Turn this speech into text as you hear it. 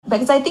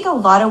Because I think a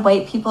lot of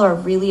white people are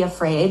really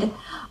afraid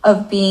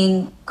of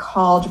being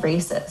called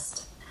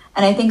racist.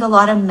 And I think a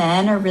lot of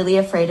men are really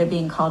afraid of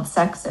being called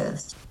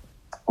sexist.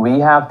 We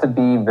have to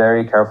be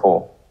very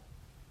careful.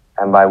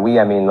 And by we,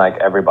 I mean like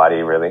everybody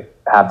really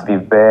have to be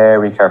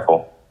very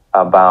careful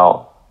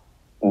about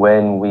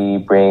when we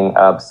bring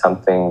up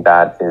something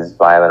that is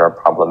violent or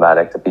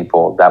problematic to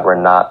people, that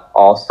we're not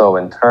also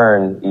in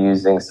turn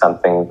using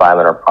something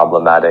violent or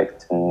problematic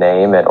to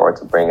name it or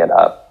to bring it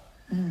up.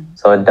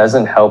 So it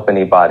doesn't help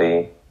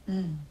anybody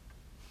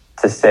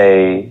to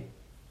say,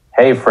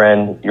 hey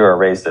friend, you're a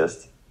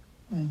racist.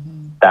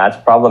 That's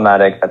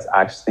problematic. That's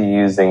actually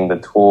using the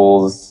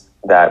tools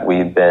that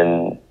we've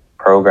been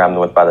programmed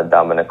with by the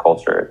dominant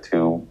culture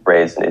to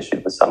raise an issue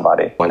with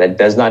somebody. And it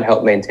does not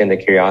help maintain the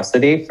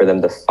curiosity for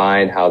them to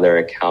find how they're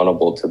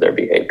accountable to their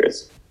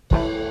behaviors.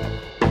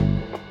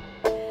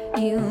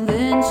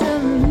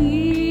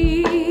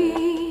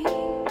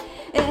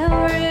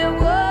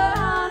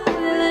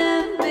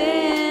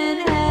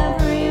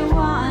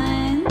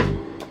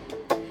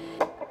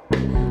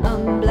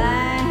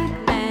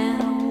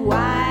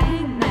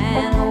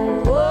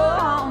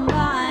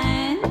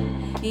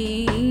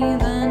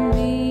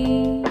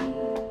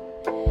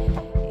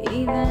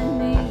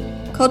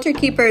 Culture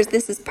Keepers,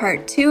 this is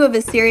part 2 of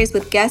a series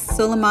with guest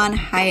Sulaiman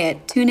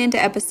Hyatt. Tune into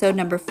episode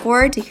number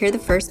 4 to hear the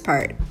first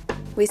part.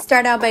 We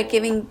start out by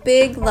giving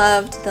big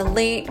love to the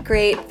late,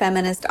 great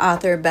feminist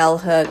author Bell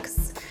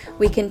Hooks.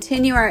 We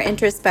continue our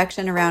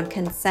introspection around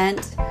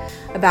consent,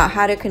 about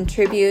how to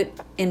contribute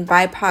in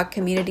BIPOC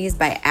communities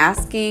by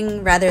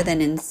asking rather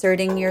than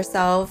inserting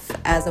yourself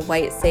as a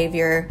white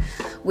savior.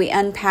 We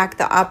unpack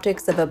the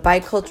optics of a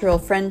bicultural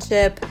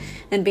friendship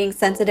and being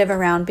sensitive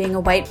around being a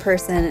white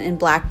person in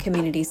Black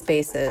community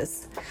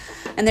spaces.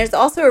 And there's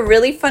also a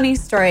really funny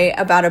story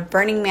about a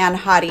Burning Man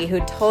hottie who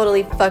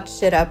totally fucked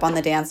shit up on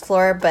the dance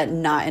floor, but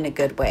not in a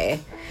good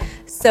way.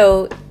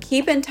 So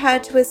keep in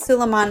touch with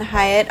Sulaiman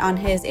Hyatt on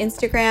his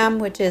Instagram,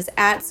 which is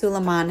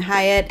 @Sulaiman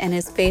Hyatt, and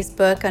his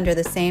Facebook under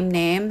the same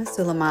name,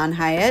 Sulaiman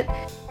Hyatt.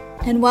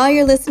 And while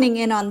you're listening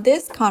in on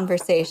this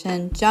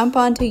conversation, jump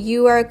onto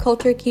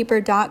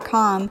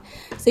youareaculturekeeper.com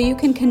so you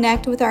can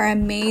connect with our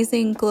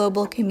amazing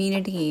global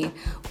community.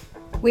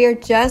 We are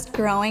just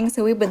growing,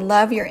 so we would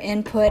love your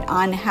input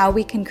on how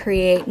we can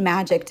create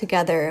magic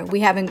together.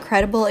 We have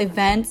incredible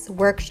events,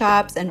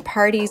 workshops, and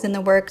parties in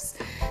the works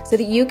so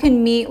that you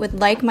can meet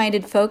with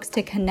like-minded folks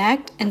to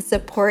connect and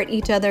support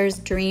each other's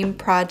dream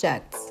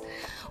projects.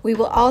 We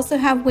will also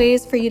have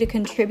ways for you to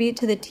contribute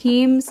to the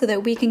team so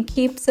that we can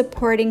keep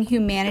supporting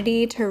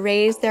humanity to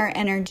raise their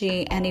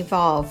energy and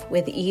evolve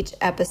with each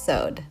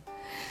episode.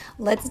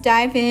 Let's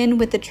dive in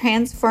with the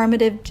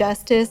transformative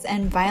justice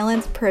and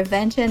violence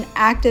prevention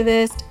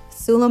activist,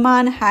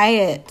 Sulaiman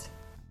Hyatt.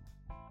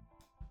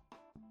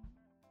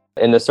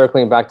 In the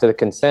circling back to the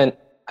consent,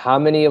 how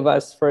many of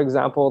us, for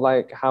example,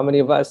 how many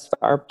of us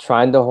are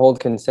trying to hold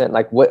consent?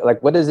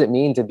 What does it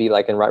mean to be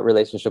in right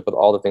relationship with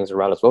all the things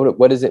around us?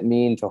 What does it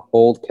mean to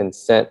hold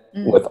consent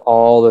with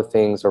all the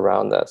things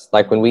around us?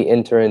 Like when we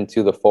enter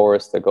into the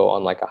forest to go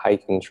on a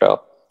hiking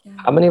trail,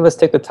 how many of us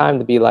take the time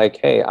to be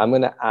hey, I'm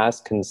going to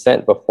ask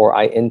consent before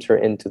I enter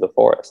into the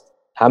forest?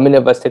 How many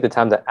of us take the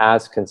time to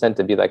ask consent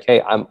to be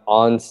hey, I'm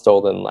on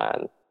stolen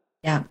land?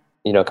 Yeah.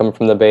 Coming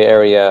from the Bay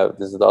Area,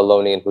 this is the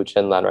Ohlone and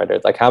Huichin land, right?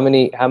 It's how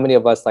many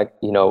of us are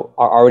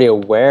already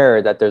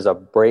aware that there's a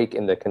break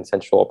in the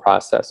consensual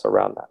process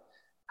around that?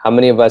 How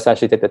many of us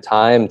actually take the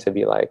time to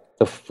be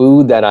the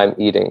food that I'm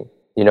eating,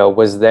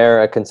 was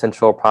there a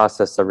consensual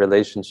process, a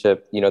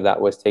relationship, that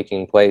was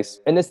taking place?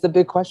 And it's the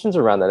big questions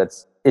around that.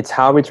 It's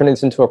how are we turning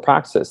this into a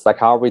praxis?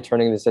 How are we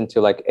turning this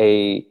into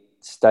a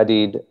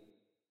studied,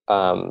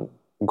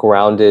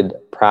 grounded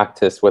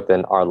practice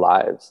within our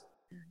lives?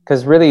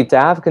 Because really, to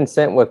have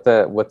consent with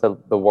the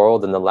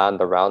world and the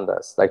land around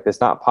us, it's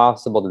not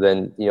possible to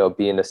then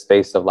be in a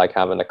space of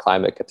having a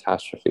climate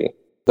catastrophe.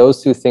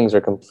 Those two things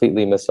are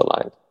completely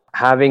misaligned.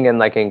 Having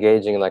and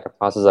engaging in a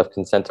process of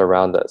consent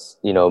around us,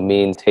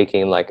 means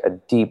taking a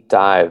deep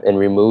dive and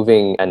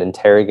removing and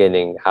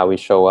interrogating how we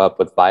show up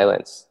with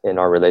violence in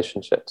our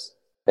relationships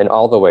in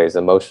all the ways,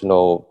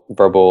 emotional,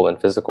 verbal,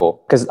 and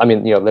physical. Because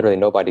literally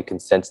nobody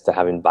consents to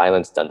having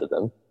violence done to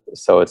them.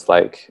 So it's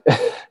why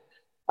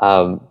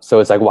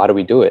do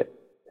we do it?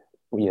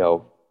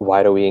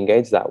 Why do we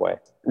engage that way?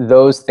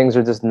 Those things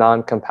are just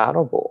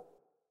non-compatible.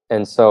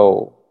 And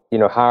so,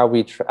 how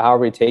are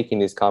we taking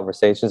these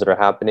conversations that are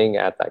happening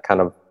at that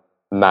kind of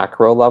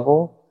macro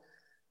level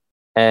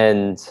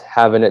and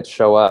having it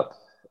show up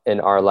in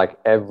our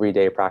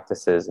everyday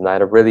practices? And I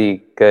had a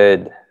really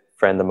good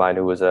friend of mine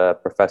who was a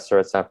professor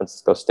at San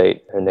Francisco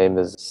State. Her name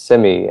is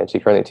Simi, and she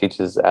currently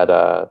teaches at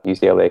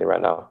UCLA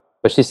right now.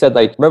 But she said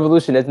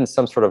revolution isn't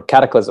some sort of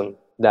cataclysm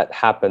that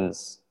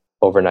happens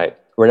overnight.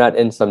 We're not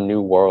in some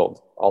new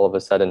world all of a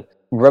sudden.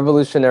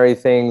 Revolutionary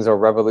things or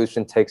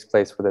revolution takes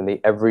place within the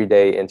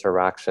everyday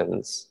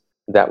interactions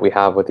that we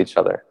have with each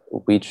other.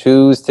 We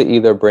choose to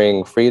either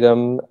bring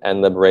freedom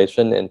and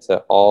liberation into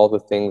all the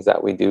things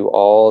that we do,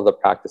 all the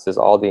practices,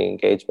 all the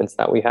engagements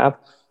that we have,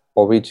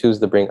 or we choose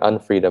to bring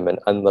unfreedom and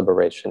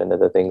unliberation into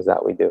the things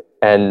that we do.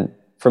 And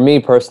for me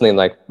personally,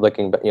 like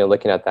looking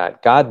at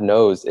that, God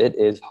knows it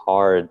is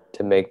hard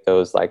to make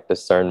those like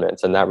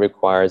discernments, and that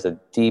requires a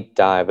deep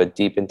dive, a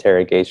deep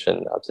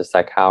interrogation of just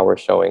like how we're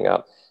showing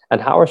up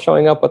and how we're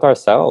showing up with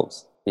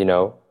ourselves.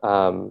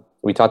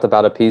 We talked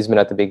about appeasement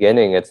at the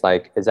beginning. It's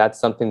like, is that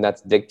something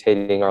that's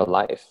dictating our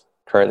life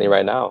currently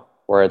right now?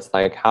 Where it's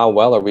like, how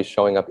well are we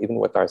showing up even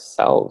with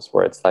ourselves?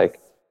 Where it's like,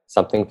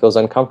 something feels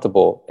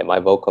uncomfortable. Am I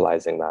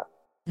vocalizing that?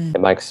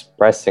 Am I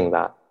expressing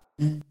that?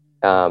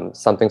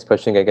 Something's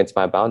pushing against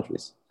my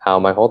boundaries. How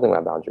am I holding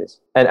my boundaries?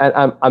 And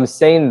I'm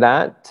saying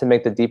that to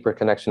make the deeper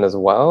connection as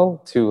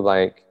well to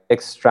like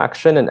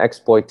extraction and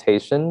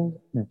exploitation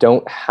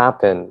don't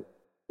happen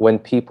when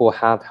people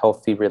have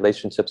healthy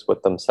relationships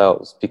with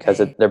themselves, because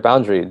it's their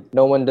boundary.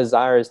 No one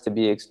desires to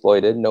be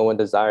exploited. No one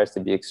desires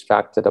to be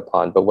extracted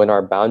upon. But when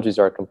our boundaries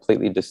are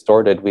completely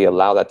distorted, we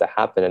allow that to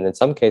happen. And in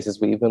some cases,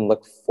 we even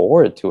look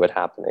forward to it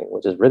happening,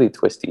 which is really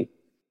twisty.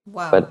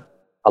 Wow. But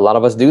a lot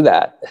of us do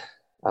that.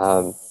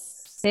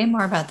 Say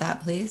more about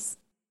that, please.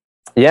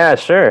 Yeah,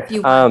 sure. If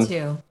you want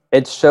to.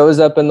 It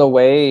shows up in the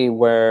way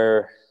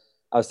where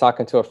I was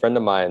talking to a friend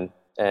of mine,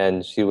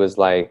 and she was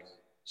like,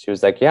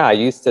 yeah, I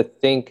used to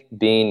think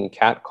being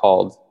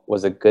catcalled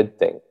was a good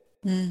thing.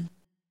 And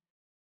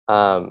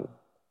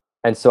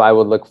so I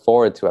would look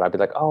forward to it. I'd be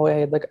like, oh,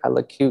 hey, look, I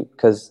look cute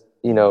because,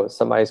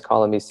 somebody's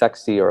calling me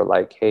sexy, or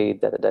like, hey,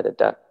 da da da da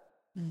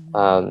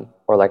da.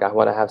 Or like, I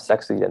want to have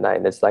sex with you tonight.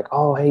 And it's like,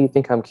 oh, hey, you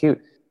think I'm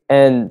cute?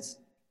 And,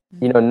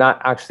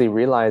 not actually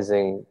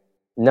realizing,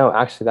 no,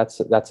 actually,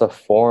 that's a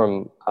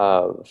form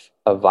of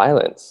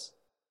violence.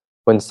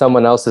 When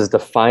someone else is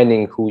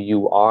defining who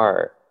you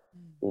are,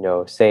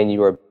 saying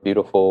you are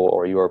beautiful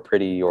or you are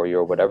pretty or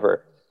you're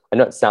whatever. I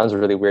know it sounds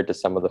really weird to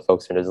some of the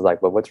folks, and it's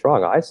like, well, what's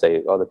wrong? I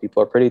say other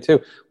people are pretty too.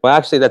 Well,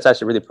 actually, that's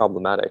actually really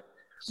problematic.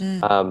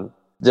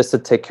 Just to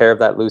take care of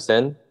that loose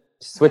end,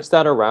 switch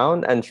that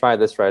around and try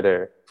this right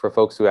here for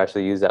folks who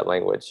actually use that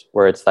language,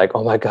 where it's like,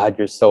 oh my God,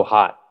 you're so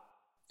hot.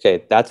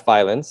 Okay, that's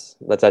violence.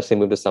 Let's actually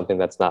move to something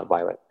that's not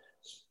violent.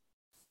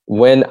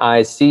 When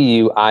I see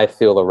you, I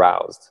feel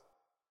aroused.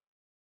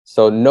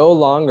 So no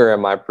longer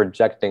am I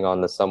projecting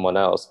onto someone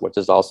else, which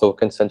is also a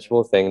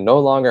consensual thing. No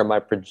longer am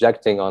I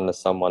projecting onto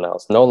someone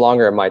else. No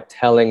longer am I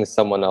telling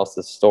someone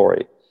else's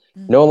story.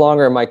 No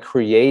longer am I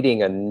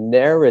creating a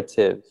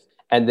narrative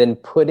and then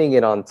putting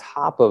it on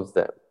top of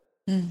them.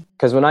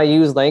 Because when I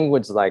use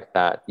language like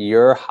that,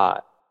 you're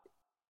hot,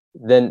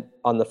 then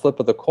on the flip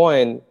of the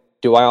coin,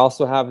 do I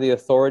also have the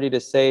authority to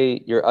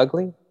say you're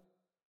ugly?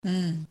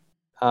 And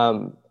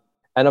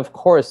of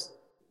course,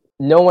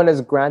 no one has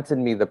granted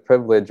me the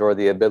privilege or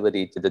the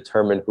ability to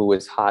determine who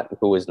is hot and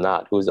who is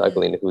not, who's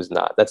ugly and who's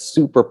not. That's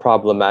super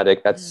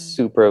problematic. That's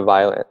super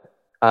violent.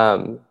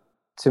 To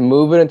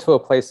move it into a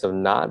place of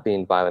not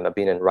being violent, of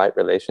being in right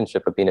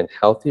relationship, of being in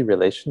healthy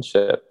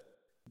relationship,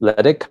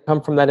 let it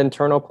come from that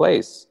internal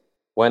place.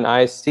 When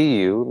I see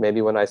you,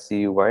 maybe when I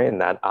see you wearing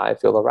that, I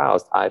feel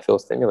aroused. I feel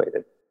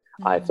stimulated.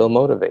 I feel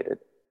motivated.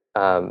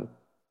 And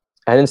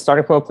then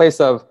starting from a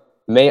place of,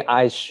 may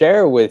I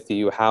share with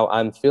you how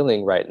I'm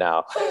feeling right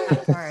now?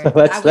 So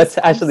let's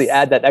actually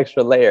add that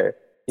extra layer.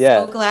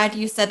 Yeah. So glad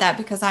you said that,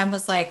 because I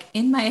was like,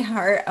 in my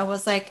heart, I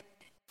was like,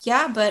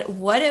 yeah, but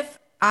what if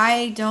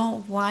I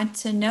don't want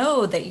to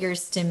know that you're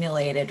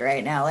stimulated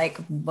right now? Like,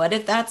 what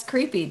if that's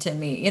creepy to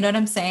me? You know what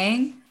I'm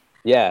saying?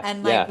 Yeah.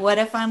 And like, what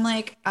if I'm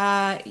like,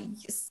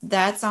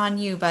 that's on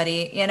you,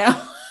 buddy,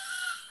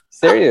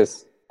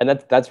 Serious. And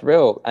that's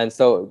real. And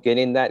so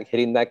hitting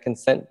that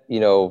consent,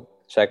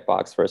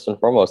 checkbox first and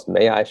foremost.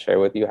 May I share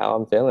with you how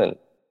I'm feeling,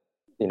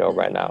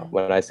 right now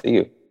when I see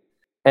you?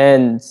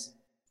 And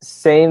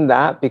saying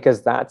that,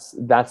 because that's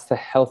the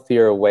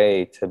healthier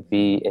way to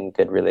be in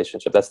good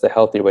relationship. That's the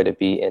healthier way to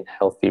be in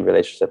healthy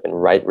relationship, in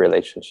right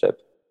relationship.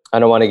 I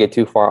don't want to get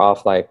too far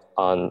off, like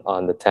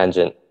on the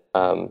tangent.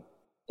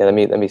 Let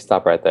me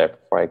stop right there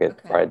before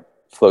I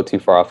flow too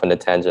far off into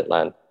tangent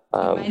land. Do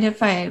you mind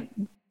if I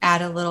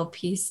add a little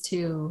piece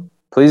to?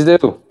 Please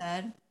do.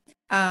 Said?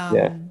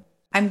 Yeah.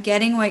 I'm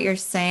getting what you're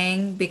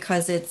saying,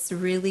 because it's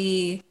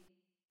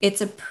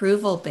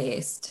approval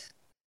based.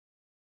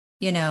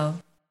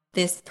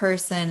 This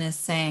person is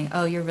saying,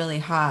 oh, you're really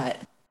hot.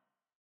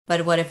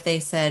 But what if they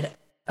said,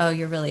 oh,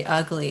 you're really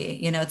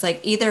ugly? It's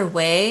like, either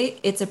way,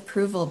 it's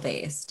approval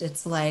based.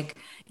 It's like,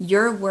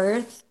 your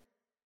worth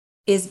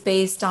is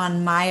based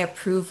on my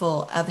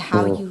approval of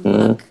how you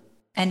look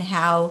and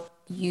how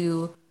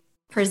you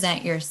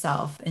present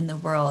yourself in the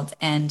world.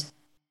 And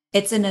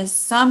it's an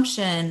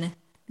assumption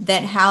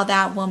that how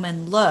that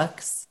woman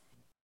looks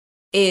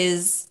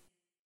is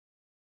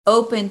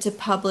open to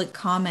public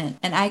comment.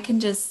 And I can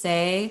just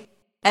say,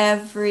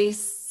 every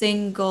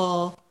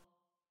single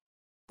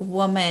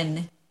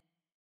woman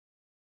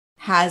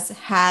has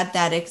had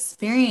that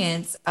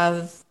experience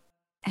of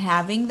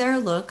having their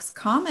looks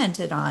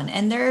commented on,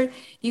 and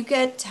you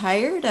get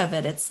tired of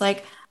it. It's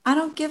like, I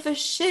don't give a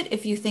shit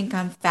if you think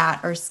I'm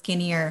fat or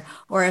skinnier,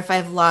 or if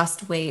I've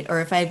lost weight,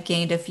 or if I've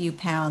gained a few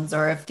pounds,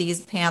 or if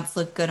these pants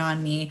look good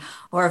on me,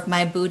 or if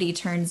my booty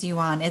turns you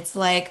on. It's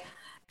like,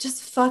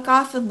 just fuck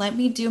off and let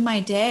me do my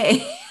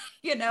day,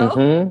 you know?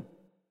 Mm-hmm.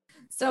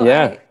 So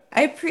Yeah.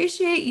 I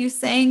appreciate you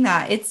saying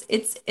that. It's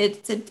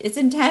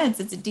intense.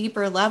 It's a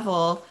deeper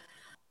level,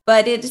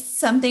 but it's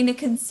something to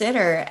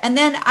consider. And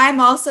then I'm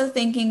also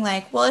thinking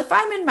like, well, if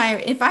I'm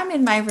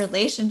in my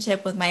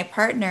relationship with my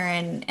partner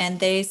and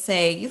they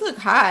say, "You look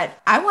hot."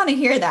 I want to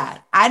hear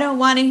that. I don't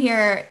want to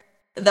hear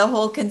the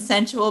whole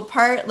consensual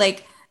part.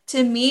 Like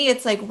to me,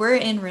 it's like we're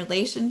in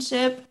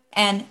relationship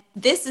and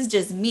this is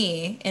just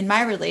me in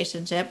my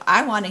relationship.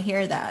 I want to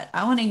hear that.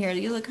 I want to hear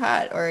you look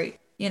hot or,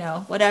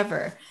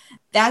 whatever.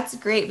 That's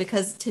great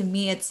because to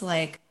me it's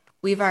like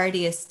we've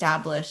already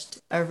established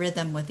a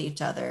rhythm with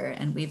each other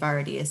and we've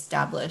already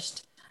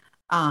established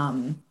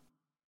um,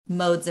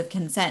 modes of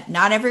consent.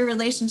 Not every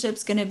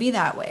relationship's going to be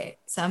that way.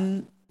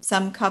 Some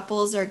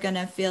couples are going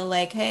to feel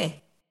like,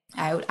 hey,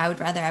 I would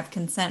rather have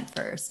consent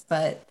first.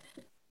 But,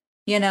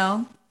 you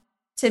know,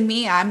 to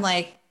me, I'm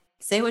like,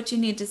 say what you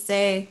need to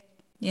say,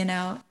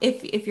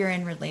 if you're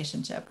in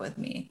relationship with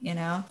me,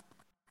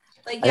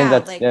 Like, I think yeah,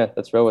 that's, like yeah,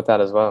 that's real with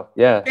that as well.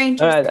 Yeah.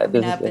 strangers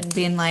coming up and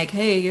being like,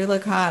 hey, you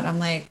look hot. I'm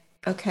like,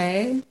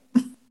 okay,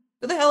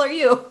 who the hell are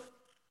you?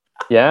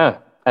 Yeah.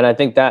 And I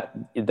think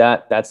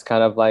that's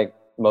kind of like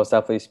most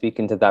definitely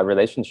speaking to that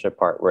relationship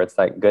part where it's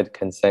like good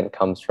consent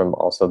comes from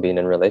also being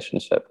in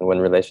relationship. And when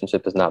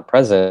relationship is not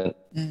present,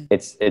 Mm.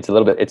 it's a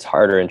little bit, it's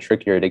harder and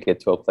trickier to get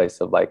to a place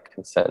of like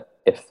consent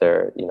if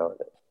they're,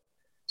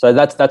 so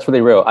that's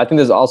really real. I think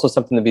there's also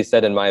something to be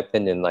said, in my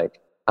opinion, like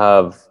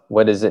of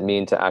what does it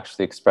mean to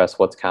actually express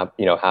what's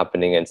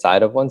happening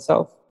inside of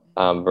oneself,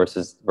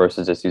 versus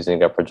just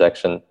using a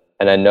projection.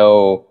 And I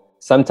know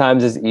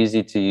sometimes it's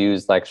easy to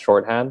use like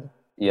shorthand.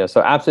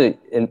 So after,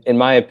 in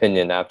my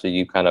opinion, after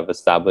you kind of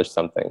establish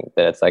something,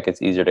 then it's like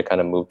it's easier to kind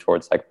of move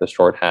towards like the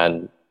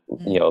shorthand,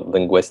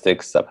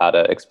 linguistics of how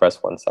to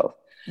express oneself.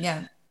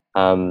 Yeah.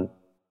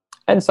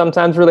 And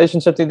sometimes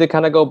relationships need to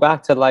kind of go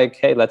back to like,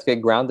 hey, let's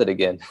get grounded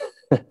again.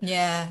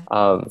 Yeah.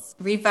 Um,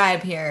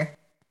 Revive here.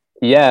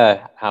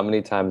 yeah. How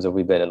many times have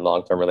we been in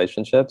long-term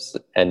relationships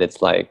and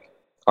it's like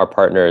our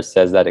partner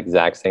says that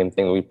exact same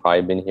thing we've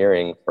probably been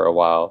hearing for a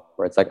while,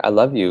 where it's like, I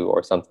love you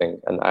or something.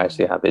 And I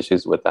actually have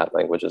issues with that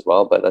language as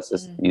well, but let's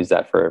just use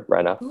that for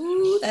right now.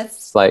 Ooh,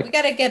 It's like, we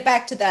got to get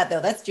back to that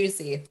though. That's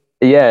juicy.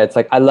 yeah, it's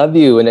like, I love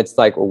you. And it's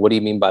like, well, what do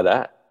you mean by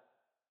that?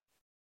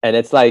 And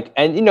it's like,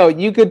 and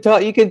you can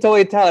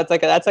totally tell it's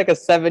like, that's like a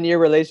 7-year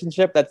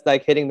relationship that's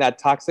like hitting that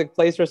toxic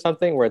place or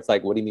something where it's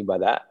like, what do you mean by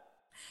that?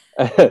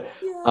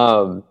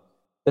 Yeah.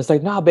 It's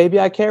like, nah, baby,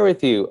 I care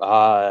with you.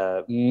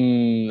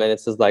 And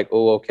it's just like,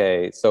 oh,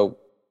 okay. So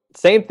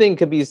same thing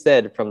could be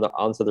said from the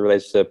onset of the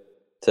relationship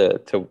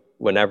to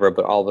whenever,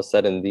 but all of a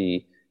sudden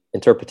the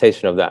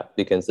interpretation of that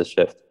begins to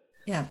shift.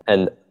 Yeah.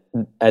 And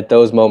at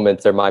those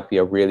moments, there might be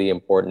a really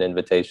important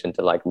invitation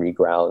to like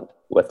reground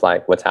with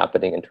like what's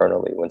happening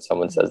internally when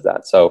someone says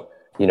that. So,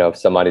 if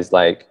somebody's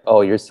like,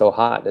 oh, you're so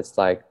hot, it's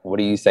like, what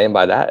are you saying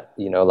by that?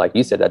 Like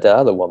you said that the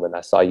other woman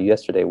I saw you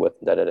yesterday with,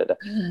 da da da da.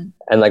 Mm-hmm.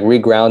 And like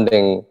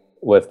regrounding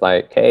with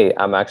like, hey,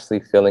 I'm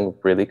actually feeling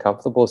really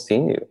comfortable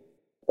seeing you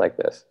like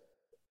this,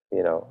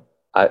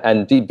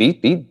 and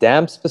be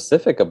damn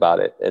specific about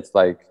it. It's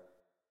like,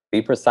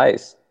 be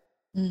precise.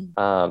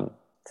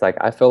 It's like,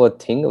 I feel a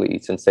tingly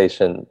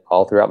sensation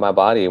all throughout my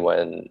body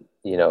when,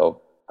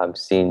 I'm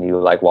seeing you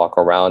like walk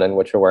around in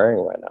what you're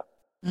wearing right now.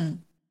 Mm.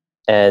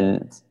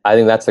 And I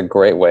think that's a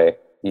great way,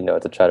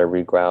 to try to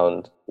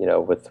reground,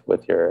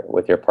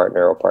 with your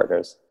partner or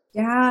partners.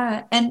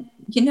 Yeah. And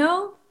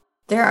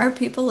there are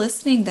people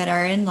listening that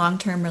are in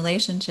long-term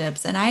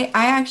relationships. And I'm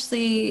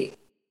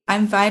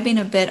vibing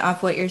a bit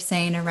off what you're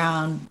saying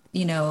around,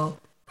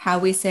 how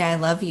we say I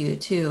love you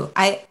too.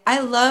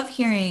 I love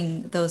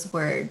hearing those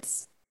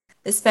words,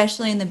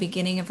 especially in the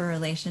beginning of a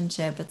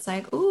relationship. It's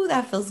like, ooh,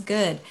 that feels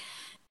good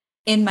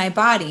in my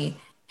body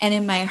and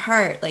in my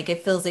heart. Like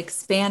it feels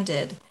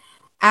expanded.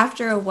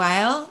 After a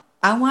while,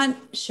 I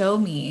want show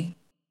me.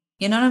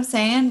 You know what I'm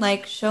saying?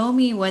 Like, show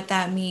me what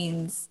that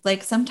means.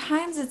 Like,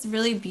 sometimes it's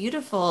really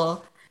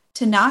beautiful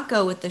to not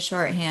go with the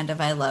shorthand of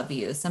I love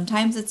you.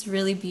 Sometimes it's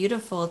really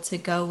beautiful to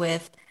go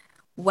with,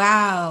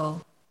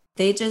 wow,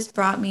 they just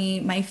brought me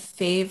my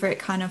favorite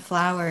kind of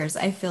flowers.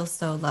 I feel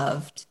so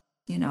loved.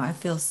 I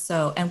feel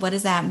so. And what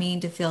does that mean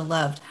to feel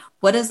loved?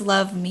 What does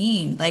love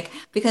mean? Like,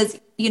 because,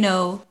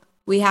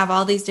 we have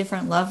all these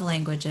different love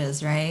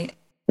languages, right?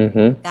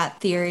 Mm-hmm.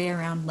 That theory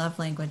around love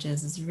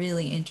languages is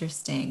really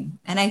interesting.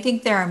 And I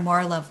think there are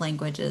more love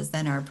languages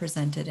than are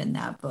presented in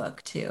that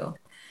book too.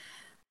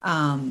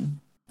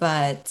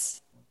 But,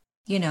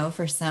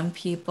 for some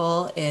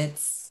people,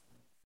 it's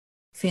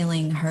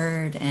feeling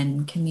heard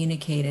and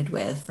communicated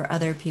with. For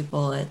other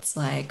people, it's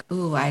like,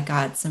 ooh, I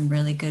got some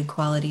really good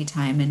quality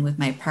time in with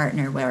my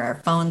partner where our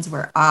phones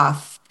were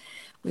off.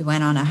 We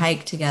went on a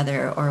hike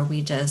together, or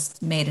we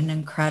just made an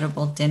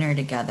incredible dinner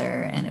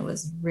together and it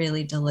was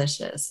really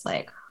delicious.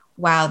 Like,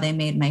 wow, they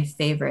made my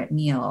favorite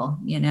meal,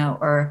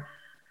 or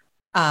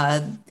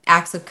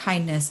acts of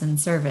kindness and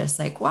service.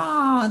 Like,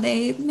 wow,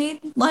 they made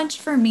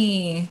lunch for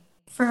me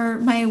for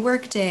my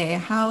work day.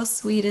 How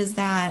sweet is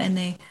that? And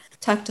they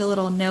tucked a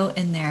little note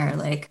in there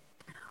like,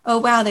 oh,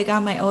 wow, they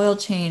got my oil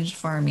changed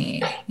for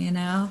me. Baby,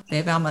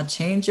 I'm going to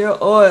change your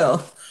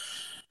oil.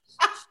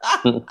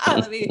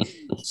 Let me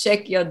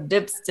check your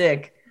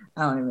dipstick.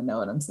 I don't even know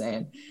what I'm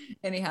saying.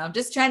 Anyhow, I'm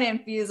just trying to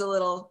infuse a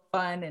little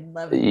fun and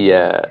levity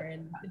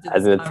into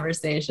this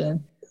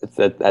conversation.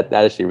 That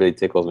actually really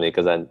tickles me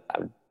because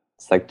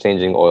it's like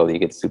changing oil. You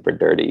get super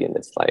dirty, and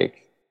it's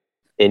like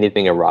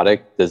anything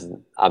erotic.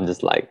 I'm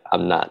just like,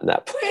 I'm not in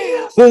that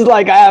place. It's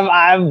like I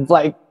have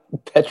like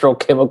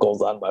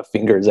petrochemicals on my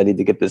fingers. I need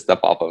to get this stuff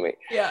off of me.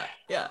 Yeah.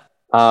 Yeah.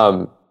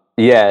 I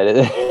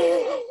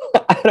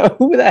don't know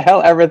who the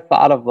hell ever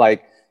thought of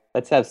like,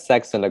 let's have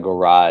sex in a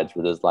garage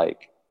where there's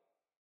like,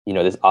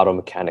 this auto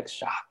mechanics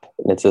shop.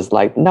 And it's just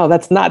like, no,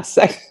 that's not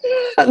sexy.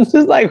 I'm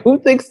just like, who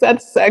thinks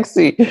that's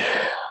sexy?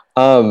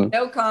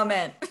 No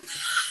comment.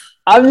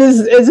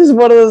 It's just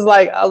one of those,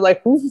 like, I was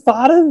like, who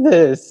thought of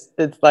this?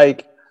 It's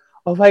like,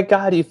 oh my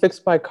God, you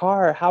fixed my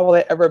car. How will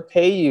I ever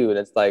pay you? And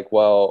it's like,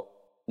 well,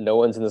 no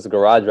one's in this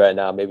garage right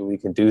now. Maybe we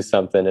can do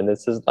something. And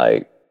it's just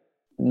like,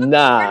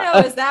 nah. What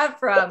porno is that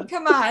from?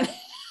 Come on.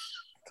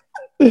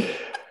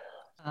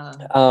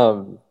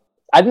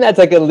 I think that's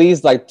like at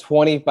least like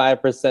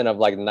 25% of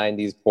like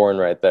 90s porn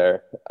right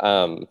there.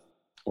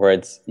 Where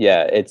it's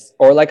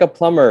or like a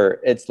plumber.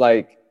 It's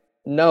like,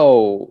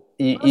 no,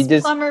 you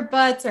just plumber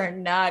butts are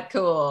not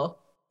cool.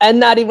 And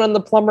not even on the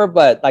plumber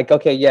butt. Like,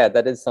 okay, yeah,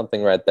 that is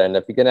something right there. And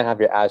if you're gonna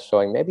have your ass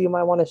showing, maybe you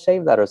might want to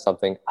shave that or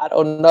something. I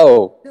don't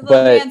know.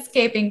 But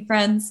manscaping,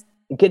 friends.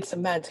 Get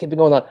some manscaping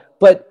going on.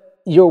 But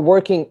you're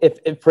working,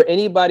 if for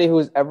anybody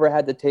who's ever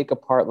had to take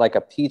apart like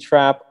a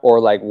P-trap or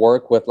like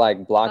work with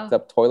like blocked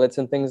up toilets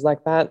and things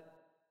like that,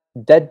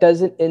 that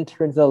doesn't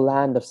enter into the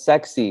land of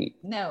sexy.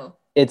 No.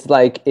 It's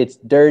like, it's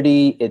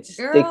dirty, it's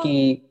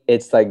sticky,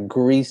 it's like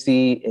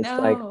greasy, it's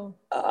like,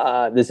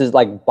 this is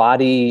like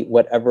body,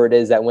 whatever it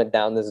is that went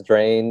down this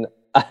drain.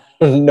 I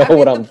don't know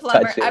what I'm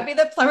touching. I'd be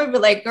the plumber, but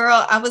like,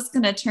 girl, I was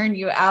going to turn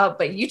you out,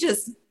 but you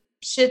just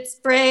shit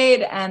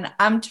sprayed and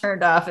I'm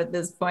turned off at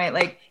this point.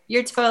 Like,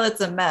 your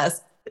toilet's a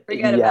mess.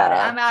 Forget about it.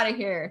 I'm out of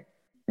here.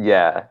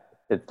 Yeah.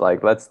 It's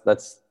like, let's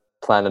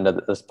plan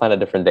a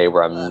different day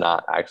where I'm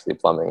not actually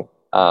plumbing.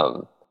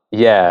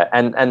 Yeah.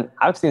 And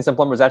I've seen some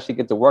plumbers actually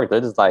get to work. They're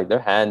just like, they're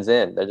hands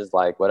in. They're just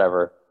like,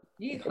 whatever.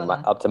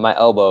 Up to my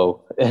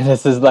elbow. And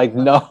this is like,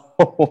 no.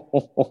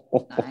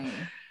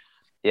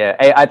 Yeah.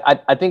 Hey,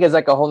 I think it's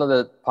like a whole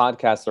nother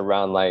podcast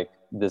around like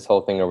this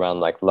whole thing around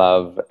like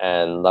love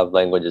and love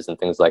languages and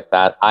things like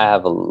that. I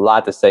have a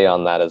lot to say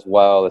on that as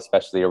well,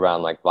 especially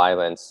around like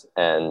violence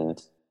and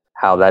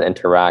how that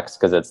interacts.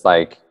 Because it's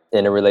like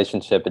in a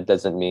relationship, it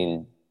doesn't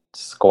mean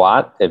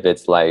squat if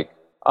it's like,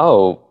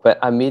 oh, but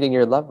I'm meeting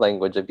your love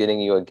language of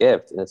getting you a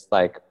gift. And it's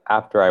like,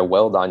 after I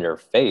weld on your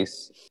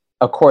face,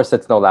 of course,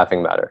 it's no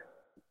laughing matter.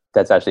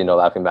 That's actually no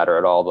laughing matter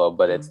at all, though.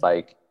 But it's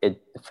like,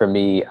 for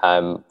me,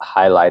 I'm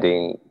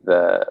highlighting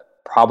the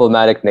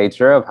problematic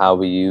nature of how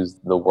we use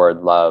the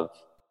word love.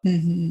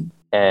 Mm-hmm.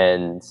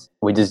 And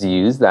we just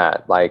use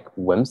that like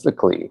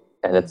whimsically,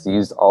 and it's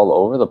used all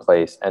over the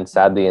place. And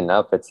sadly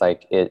enough, it's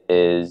like it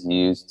is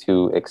used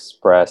to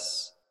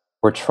express,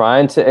 we're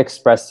trying to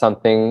express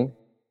something.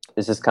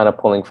 This is kind of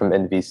pulling from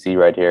NVC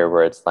right here,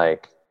 where it's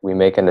like we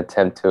make an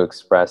attempt to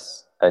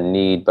express a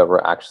need, but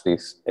we're actually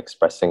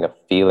expressing a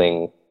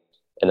feeling.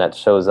 And that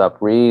shows up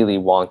really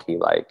wonky,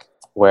 like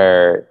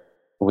where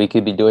we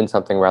could be doing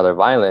something rather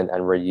violent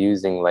and we're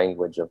using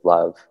language of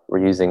love.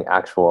 We're using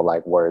actual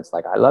like words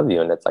like, I love you.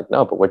 And it's like,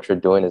 no, but what you're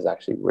doing is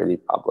actually really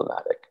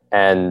problematic.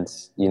 And,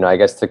 I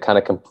guess to kind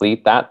of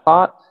complete that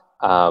thought,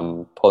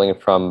 pulling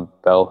from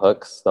Bell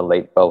Hooks, the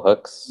late Bell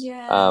Hooks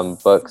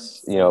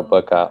books,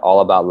 book All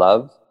About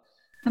Love.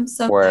 I'm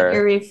so glad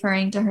you're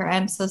referring to her.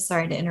 I'm so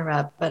sorry to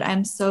interrupt, but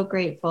I'm so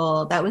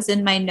grateful. That was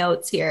in my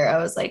notes here. I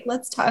was like,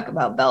 let's talk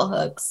about Bell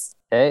Hooks.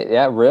 Hey,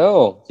 yeah,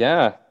 real.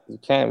 Yeah. We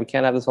can't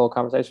have this whole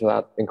conversation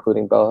without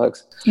including Bell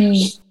Hooks.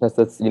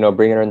 Let's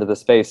bringing her into the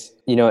space.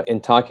 In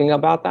talking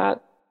about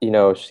that,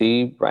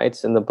 she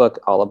writes in the book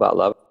All About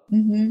Love,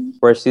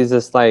 where she's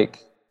just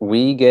like,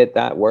 we get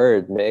that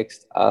word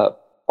mixed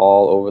up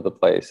all over the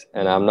place.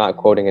 And I'm not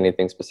quoting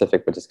anything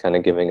specific, but just kind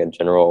of giving a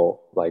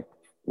general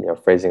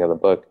phrasing of the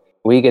book.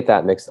 We get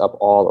that mixed up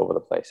all over the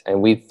place.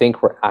 And we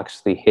think we're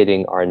actually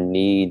hitting our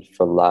need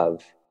for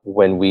love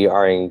when we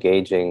are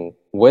engaging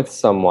with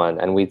someone,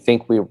 and we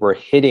think we're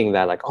hitting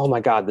that, like, oh my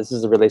God, this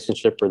is a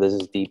relationship or this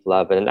is deep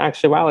love. And in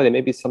actuality, it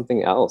may be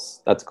something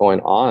else that's going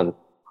on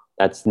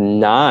that's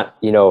not,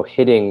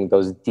 hitting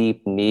those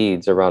deep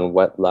needs around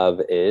what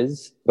love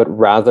is, but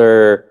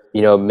rather,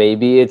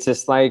 maybe it's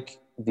just like,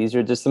 these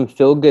are just some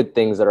feel-good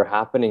things that are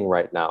happening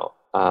right now.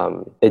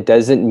 It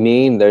doesn't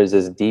mean there's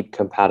this deep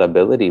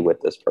compatibility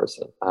with this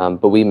person,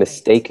 but we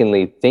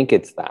mistakenly think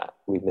it's that.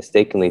 We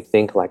mistakenly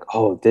think like,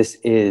 oh, this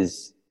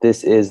is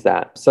this is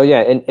that. So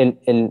yeah,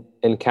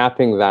 in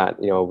capping that,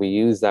 we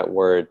use that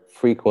word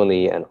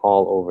frequently and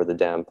all over the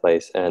damn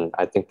place. And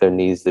I think there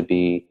needs to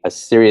be a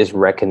serious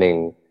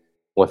reckoning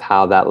with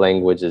how that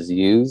language is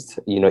used.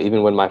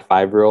 Even when my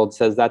 5-year-old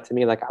says that to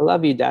me, like, I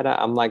love you,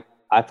 Dada, I'm like,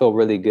 I feel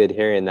really good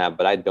hearing that,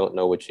 but I don't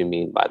know what you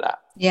mean by that.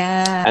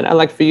 Yeah. And I'd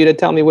like for you to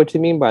tell me what you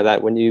mean by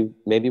that when you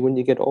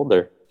get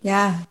older.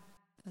 Yeah.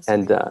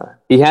 And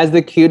he has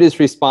the cutest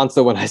response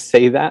to when I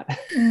say that.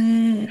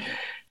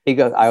 He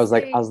goes, I was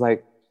like,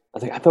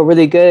 I feel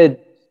really good.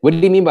 What do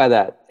you mean by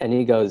that? And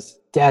he goes,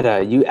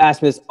 Dada, you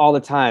ask me this all the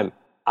time.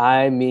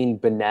 I mean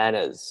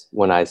bananas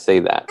when I say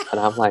that. And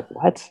I'm like,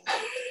 what?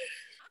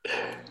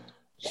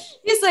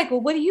 He's like,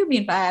 well, what do you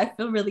mean by I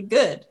feel really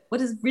good? What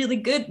does really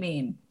good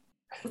mean?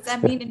 What's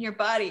that mean in your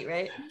body,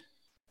 right?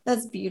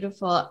 That's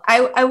beautiful.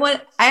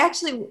 I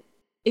actually,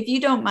 if you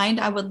don't mind,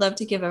 I would love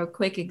to give a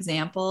quick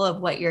example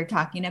of what you're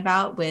talking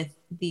about with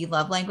the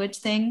love language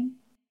thing.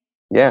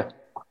 Yeah.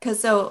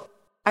 So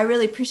I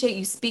really appreciate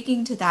you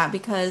speaking to that,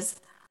 because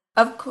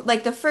of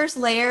like the first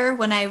layer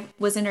when I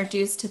was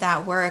introduced to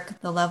that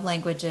work, the love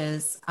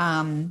languages,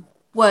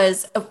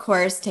 was of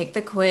course take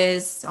the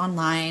quiz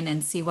online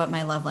and see what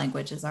my love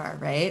languages are,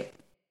 right?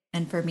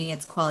 And for me,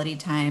 it's quality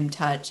time,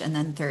 touch, and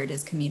then third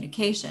is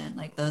communication.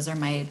 Like those are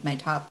my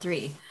top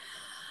three.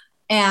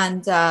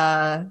 And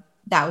that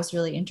was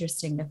really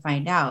interesting to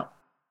find out.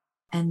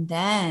 And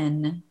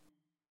then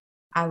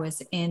I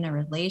was in a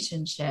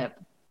relationship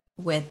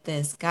with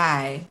this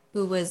guy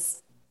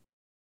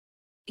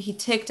he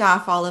ticked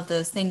off all of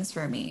those things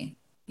for me.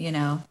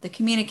 The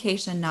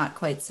communication, not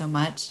quite so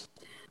much,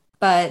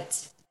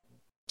 but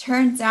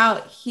turns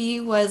out he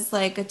was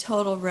like a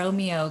total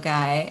Romeo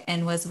guy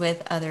and was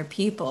with other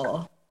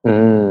people.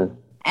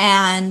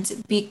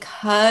 And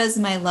because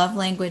my love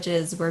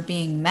languages were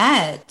being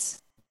met,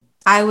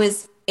 I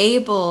was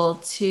able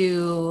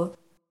to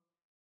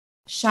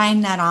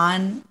shine that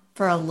on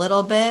for a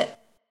little bit,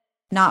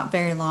 not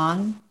very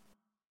long.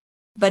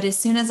 But as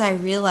soon as I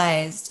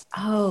realized,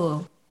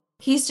 oh,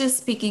 he's just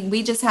speaking,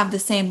 we just have the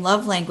same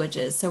love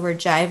languages, so we're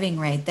jiving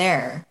right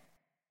there.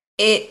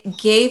 It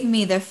gave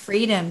me the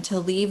freedom to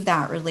leave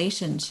that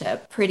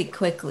relationship pretty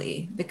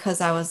quickly, because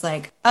I was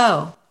like,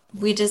 oh,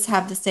 we just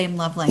have the same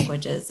love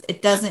languages.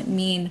 It doesn't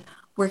mean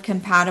we're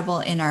compatible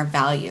in our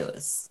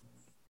values.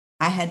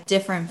 I had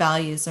different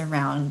values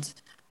around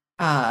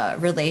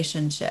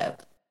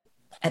relationship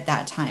at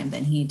that time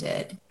than he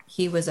did.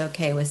 He was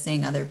okay with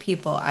seeing other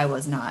people. I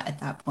was not at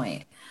that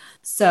point.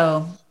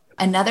 So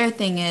another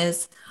thing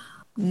is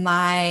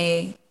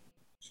my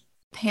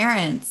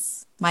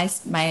parents,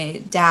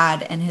 my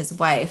dad and his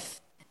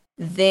wife,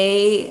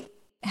 they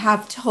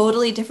have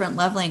totally different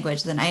love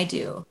language than I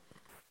do.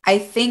 I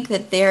think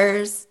that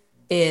theirs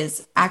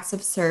is acts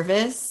of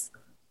service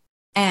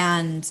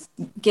and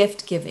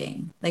gift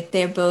giving. Like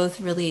they're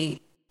both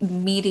really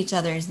meet each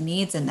other's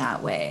needs in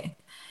that way.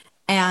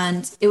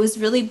 And it was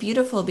really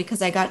beautiful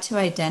because I got to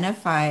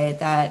identify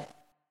that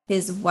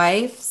his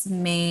wife's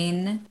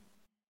main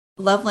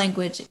love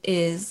language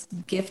is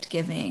gift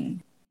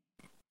giving.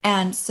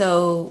 And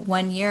so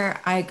one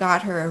year I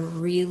got her a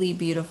really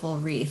beautiful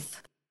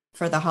wreath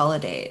for the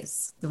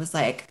holidays. It was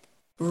like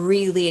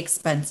really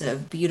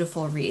expensive,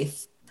 beautiful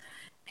wreath.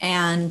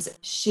 And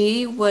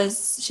she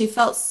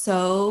felt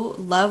so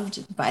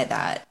loved by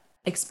that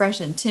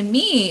expression. To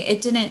me,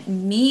 it didn't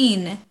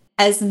mean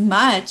as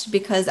much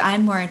because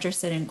I'm more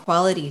interested in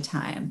quality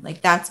time.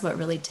 Like that's what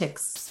really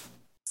ticks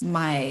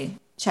my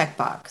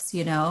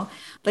checkbox.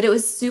 But it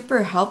was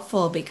super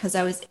helpful because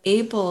I was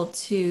able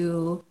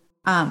to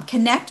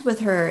connect with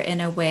her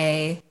in a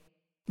way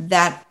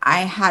that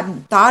I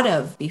hadn't thought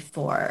of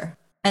before.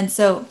 And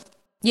so,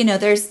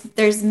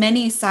 there's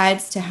many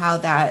sides to how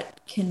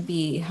that can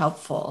be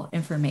helpful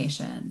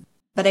information.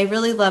 But I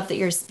really love that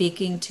you're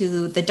speaking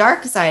to the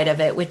dark side of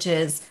it, which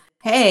is,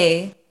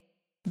 hey,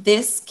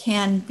 this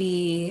can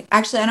be,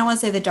 actually, I don't want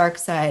to say the dark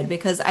side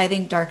because I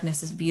think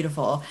darkness is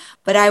beautiful,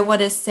 but I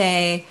want to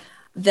say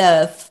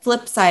the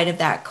flip side of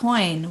that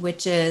coin,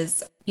 which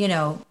is,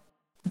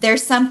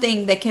 there's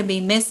something that can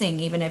be missing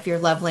even if your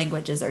love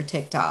languages are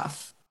ticked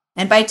off.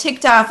 And by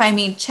ticked off, I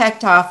mean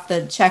checked off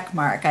the check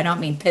mark. I don't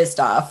mean pissed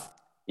off.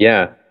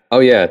 Yeah. Oh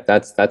yeah,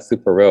 that's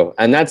super real.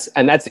 And that's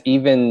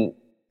even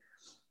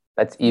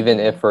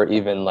if we're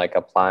even like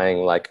applying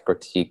like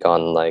critique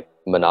on like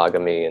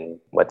monogamy and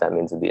what that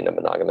means to be in a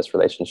monogamous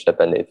relationship.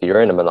 And if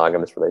you're in a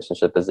monogamous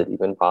relationship, is it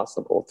even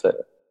possible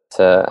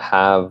to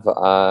have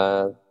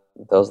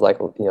those like,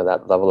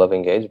 that level of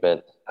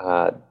engagement?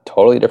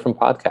 Totally different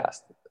podcast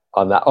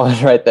on that one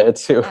right there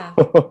too. Yeah.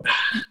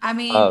 I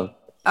mean,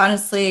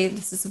 honestly,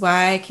 this is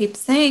why I keep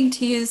saying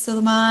to you,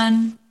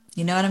 Sulaiman,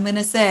 you know what I'm going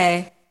to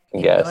say.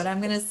 You know what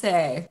I'm going to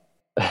say.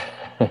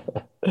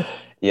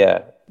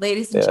 Yeah.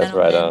 Ladies and gentlemen.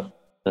 Right on.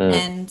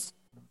 And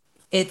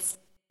it's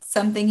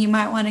something you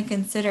might want to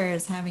consider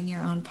is having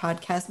your own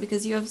podcast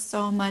because you have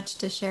so much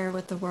to share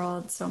with the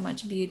world, so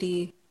much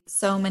beauty,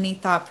 so many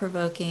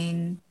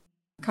thought-provoking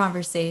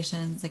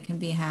conversations that can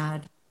be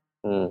had.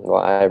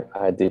 Well,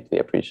 I deeply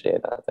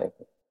appreciate that. Thank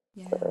you.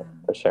 Yeah.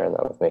 for sharing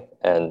that with me,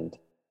 and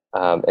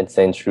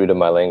staying true to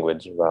my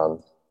language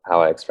around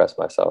how I express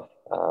myself.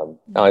 Not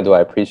only do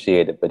I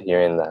appreciate it, but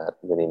hearing that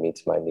really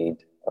meets my need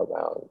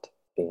around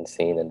being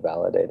seen and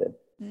validated.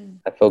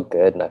 I feel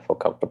good and I feel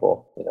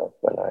comfortable,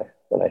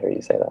 when I hear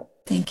you say that.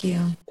 Thank you.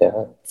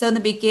 Yeah. So in the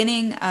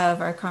beginning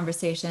of our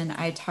conversation,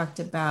 I talked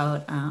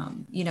about,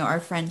 our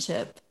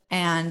friendship.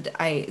 And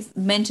I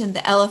mentioned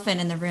the elephant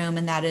in the room,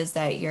 and that is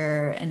that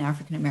you're an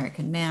African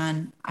American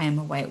man. I am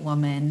a white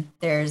woman.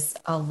 There's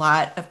a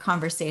lot of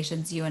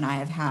conversations you and I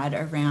have had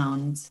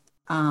around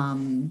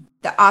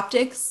the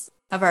optics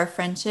of our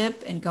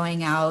friendship and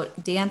going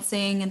out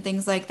dancing and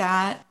things like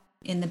that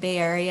in the Bay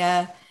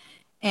Area.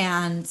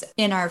 And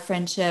in our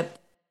friendship,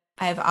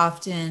 I've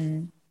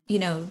often,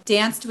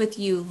 danced with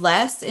you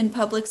less in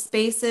public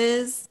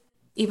spaces,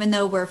 even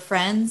though we're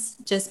friends,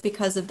 just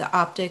because of the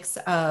optics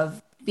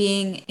of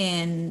being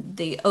in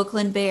the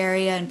Oakland Bay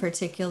Area in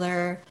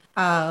particular,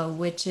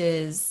 which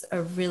is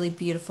a really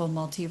beautiful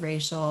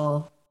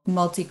multiracial,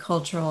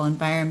 multicultural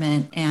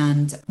environment.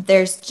 And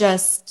there's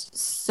just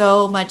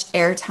so much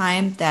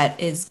airtime that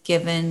is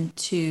given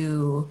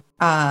to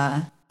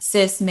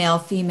cis male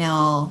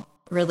female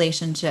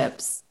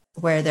relationships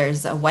where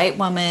there's a white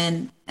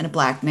woman and a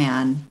black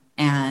man.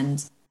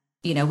 And,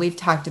 we've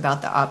talked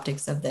about the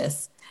optics of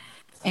this.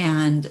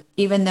 And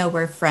even though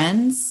we're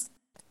friends,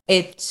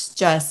 it's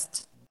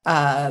just,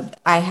 I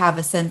have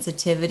a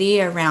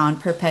sensitivity around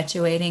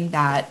perpetuating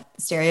that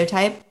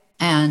stereotype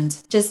and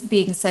just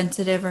being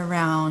sensitive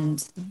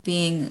around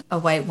being a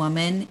white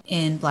woman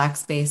in Black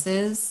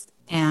spaces.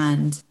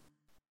 And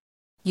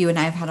you and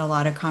I have had a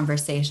lot of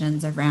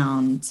conversations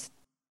around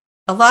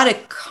a lot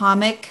of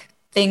comic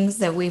things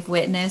that we've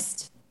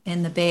witnessed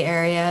in the Bay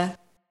Area,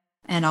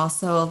 and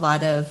also a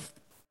lot of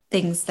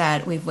things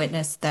that we've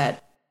witnessed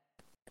that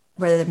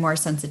where the more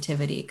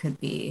sensitivity could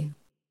be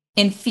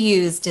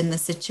infused in the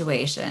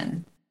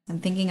situation. I'm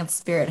thinking of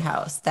Spirit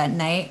House that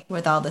night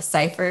with all the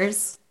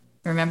ciphers.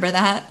 Remember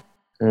that?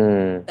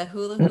 The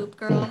hula hoop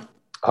girl.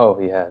 Oh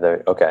yeah.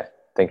 Okay.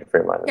 Thank you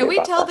for reminding me. Can we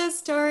about tell that. this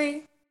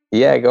story?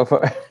 Yeah, go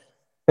for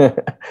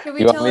it. Can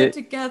we tell it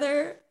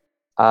together?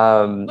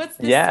 What's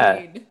the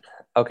scene?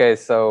 Okay,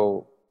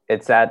 so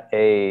it's at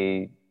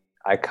a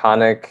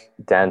iconic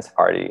dance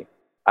party.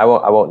 I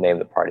won't name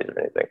the party or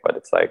anything, but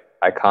it's like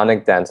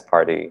iconic dance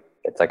party.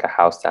 It's like a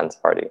house dance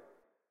party.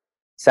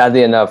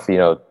 Sadly enough,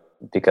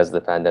 because of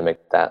the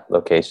pandemic, that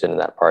location and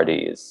that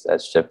party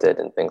has shifted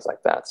and things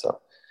like that. So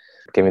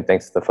giving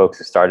thanks to the folks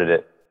who started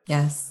it.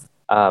 Yes.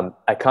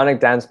 Iconic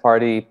dance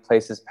party,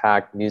 place is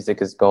packed,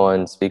 music is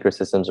going, speaker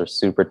systems are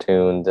super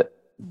tuned,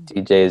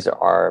 DJs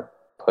are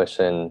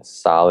pushing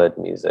solid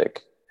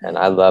music, and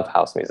I love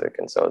house music,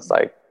 and so it's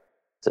like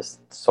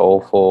just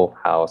soulful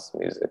house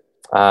music.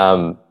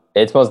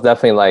 It's most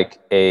definitely like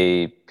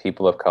a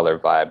people of color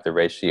vibe. The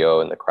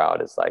ratio in the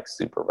crowd is like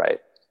super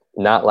right.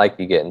 Not like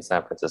you get in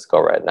San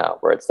Francisco right now,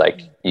 where it's like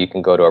you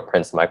can go to a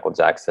Prince Michael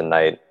Jackson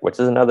night, which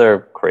is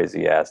another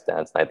crazy ass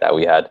dance night that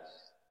we had.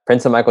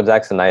 Prince and Michael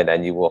Jackson night,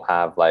 and you will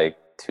have like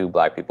 2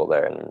 Black people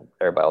there and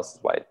everybody else is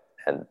white.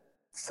 And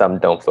some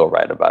don't feel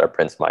right about a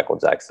Prince Michael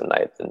Jackson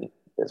night, and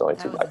there's only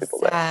 2 Black people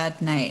there.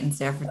 Sad night in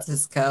San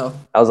Francisco.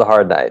 That was a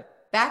hard night.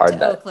 Back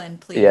to Oakland,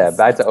 please. Yeah,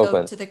 back to Let's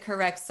Oakland. Go to the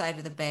correct side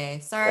of the bay.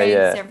 Sorry,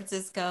 San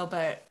Francisco,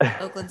 but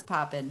Oakland's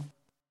popping.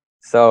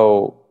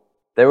 So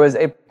there was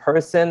a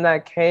person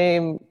that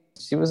came.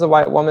 She was a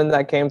white woman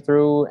that came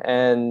through,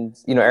 and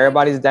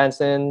everybody's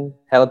dancing.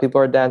 Hella people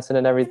are dancing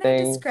and everything.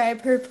 Can I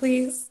describe her,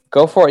 please?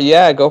 Go for it.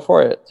 Yeah, go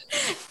for it.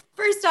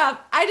 First off,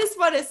 I just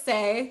want to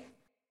say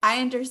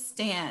I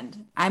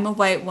understand. I'm a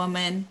white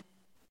woman,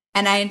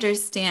 and I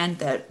understand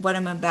that what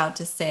I'm about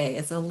to say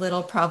is a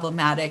little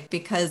problematic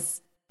because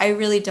I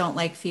really don't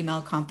like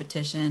female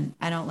competition.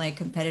 I don't like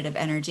competitive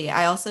energy.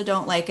 I also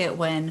don't like it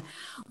when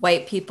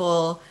white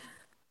people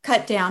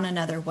cut down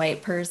another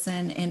white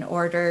person in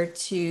order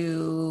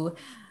to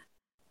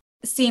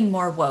seem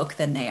more woke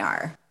than they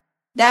are.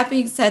 That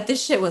being said,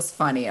 this shit was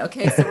funny,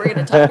 okay? So we're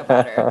going to talk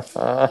about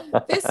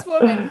her. This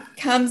woman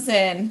comes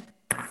in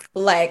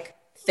like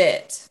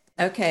fit,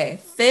 okay?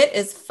 Fit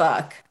as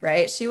fuck,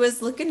 right? She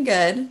was looking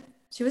good.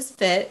 She was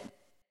fit.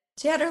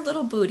 She had her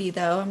little booty,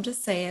 though. I'm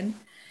just saying.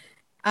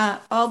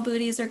 All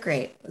booties are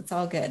great. It's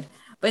all good.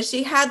 But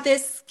she had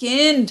this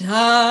skin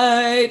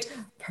tight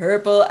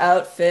purple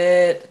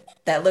outfit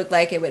that looked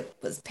like it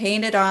was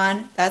painted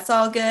on. That's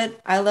all good.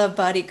 I love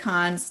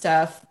bodycon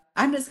stuff.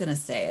 I'm just going to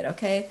say it,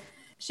 okay?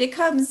 She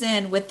comes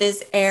in with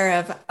this air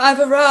of,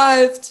 I've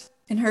arrived,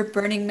 in her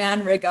Burning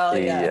Man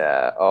regalia.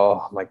 Yeah.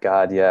 Oh, my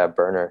God. Yeah,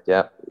 burner.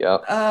 Yep.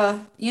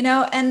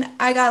 And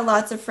I got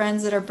lots of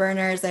friends that are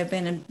burners. I've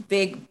been a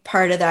big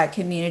part of that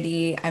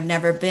community. I've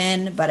never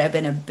been, but I've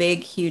been a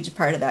big, huge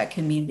part of that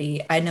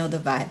community. I know the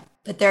vibe.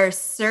 But there are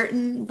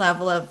certain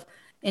level of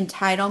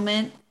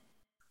entitlement,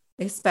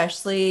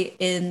 especially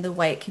in the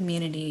white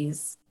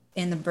communities,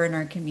 in the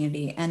burner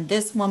community. And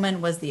this woman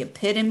was the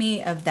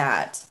epitome of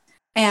that.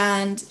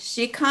 And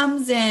she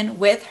comes in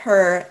with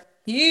her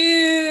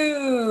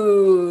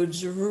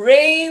huge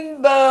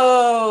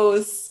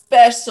rainbow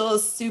special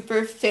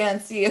super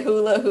fancy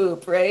hula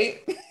hoop,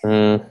 right?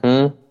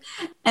 Mm-hmm.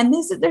 And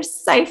there's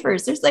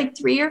ciphers. There's like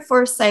 3 or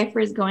 4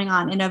 ciphers going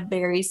on in a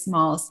very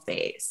small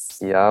space.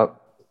 Yep.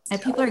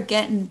 And people are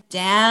getting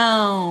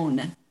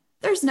down.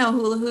 There's no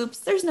hula hoops.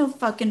 There's no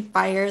fucking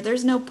fire.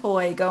 There's no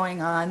poi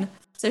going on.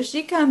 So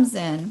she comes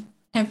in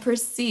and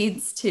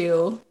proceeds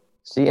to,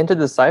 She entered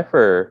the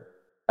cipher,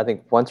 I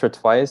think, once or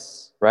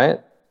twice, right?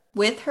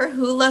 with her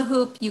hula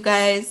hoop, you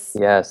guys.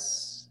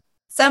 Yes.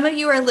 Some of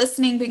you are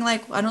listening being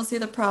like, I don't see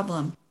the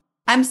problem.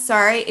 I'm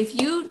sorry. If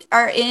you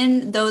are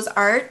in those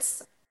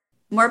arts,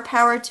 more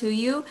power to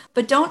you,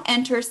 but don't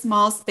enter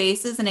small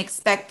spaces and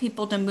expect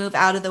people to move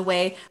out of the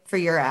way for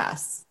your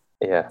ass.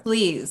 Yeah.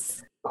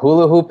 Please.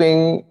 Hula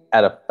hooping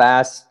at a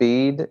fast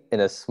speed in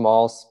a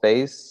small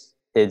space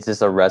is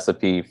just a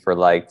recipe for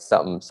like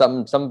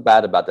something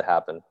bad about to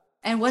happen.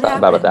 And what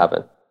Something bad happened? about to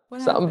happen.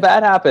 What Something happened?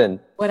 bad happened.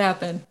 What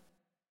happened?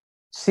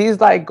 She's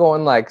like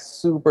going like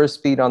super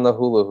speed on the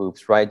hula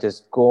hoops, right?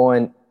 Just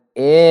going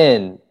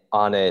in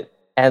on it.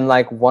 And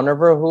like one of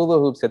her hula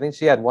hoops, I think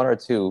she had 1 or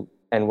 2,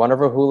 and one of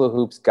her hula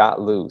hoops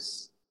got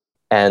loose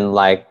and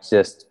like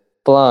just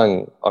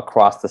flung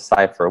across the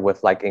cipher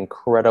with like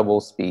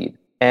incredible speed.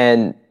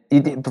 And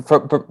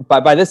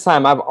by this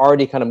time, I've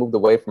already kind of moved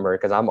away from her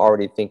because I'm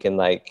already thinking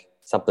like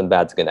something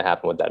bad's going to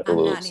happen with that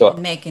hula I'm hoop. not So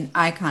even making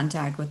eye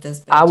contact with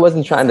this bitch. I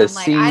wasn't trying to I'm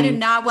like, I do see.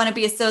 not want to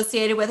be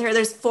associated with her.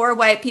 There's 4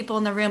 white people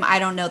in the room. I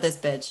don't know this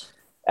bitch.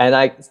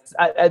 And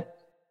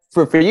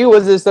for you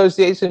was the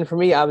association. For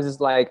me, I was just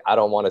like, I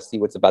don't want to see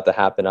what's about to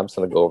happen. I'm just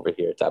gonna go over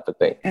here, type of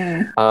thing.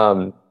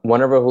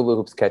 One of her hula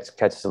hoops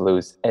catches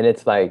loose, and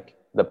it's like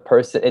the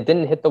person. It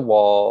didn't hit the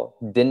wall,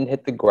 didn't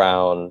hit the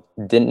ground,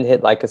 didn't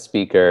hit like a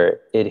speaker.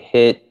 It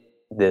hit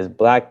this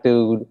black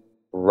dude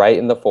right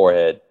in the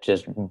forehead.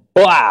 Just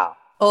wow.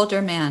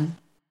 Older man.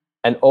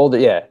 An older,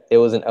 yeah, it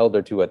was an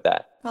elder too at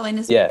that. Probably in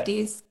his Yeah.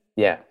 50s.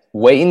 Yeah,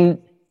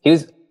 waiting. He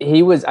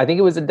was. I think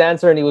he was a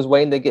dancer, and he was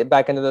waiting to get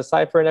back into the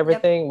cipher and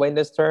everything. Waiting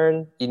his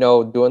turn,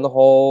 doing the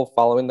whole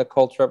following the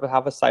culture of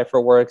how a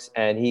cipher works.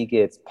 And he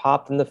gets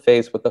popped in the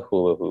face with a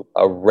hula hoop,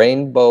 a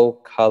rainbow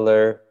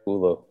color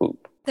hula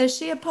hoop. Does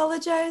she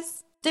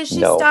apologize? Does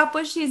she No. stop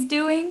what she's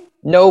doing?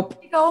 Nope.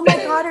 Oh my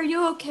God, are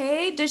you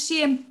okay? Does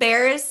she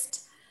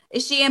embarrassed?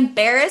 Is she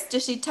embarrassed?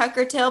 Does she tuck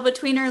her tail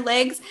between her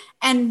legs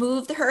and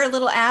move her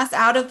little ass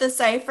out of the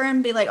cipher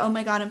and be like, oh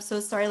my God, I'm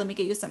so sorry. Let me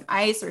get you some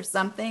ice or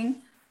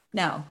something?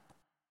 No.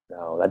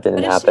 No, that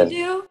didn't What does happen. she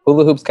do?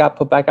 Hula hoops got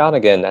put back on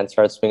again and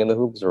started swinging the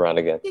hoops around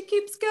again. She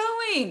keeps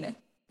going.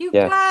 You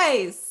Yeah.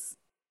 guys,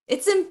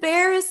 it's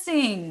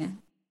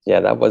embarrassing. Yeah,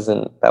 that was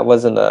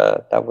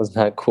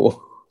not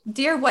cool.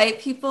 Dear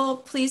white people,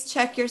 please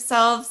check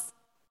yourselves.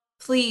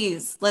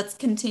 Please, let's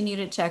continue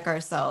to check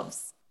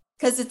ourselves.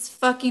 Because it's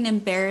fucking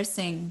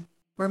embarrassing.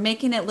 We're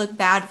making it look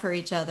bad for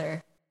each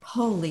other.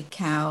 Holy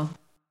cow.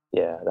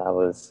 Yeah, that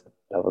was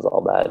all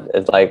bad.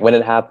 It's like when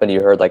it happened, you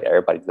heard like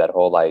everybody that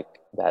whole like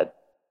that.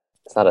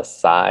 It's not a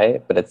sigh,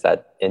 but it's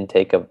that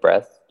intake of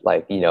breath,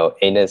 like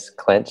anus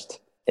clenched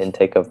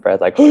intake of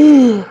breath, like.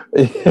 It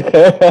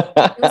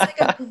was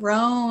like a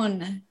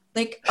groan.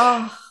 Like,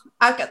 oh,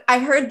 I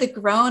heard the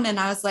groan and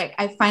I was like,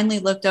 I finally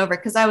looked over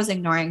because I was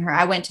ignoring her.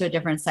 I went to a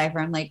different cipher.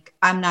 I'm like,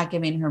 I'm not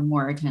giving her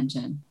more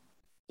attention.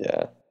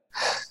 Yeah.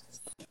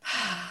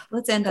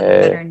 Let's end on a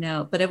better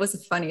note, but it was a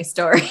funny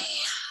story.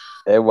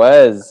 It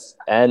was.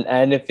 And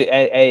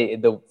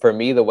for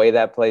me, the way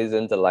that plays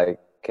into like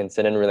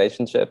consent in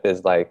relationship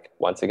is like,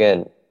 once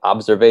again,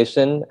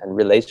 observation and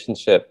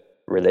relationship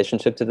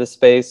to the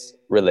space,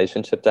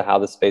 relationship to how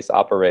the space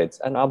operates,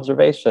 and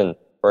observation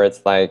where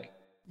it's like,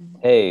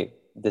 hey,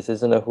 this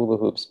isn't a hula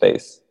hoop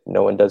space.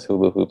 No one does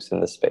hula hoops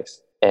in this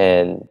space.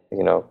 And,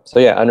 so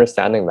yeah,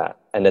 understanding that.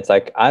 And it's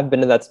like, I've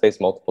been in that space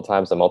multiple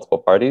times at multiple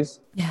parties.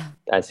 Yeah.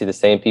 I see the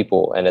same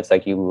people. And it's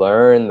like, you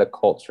learn the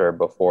culture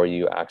before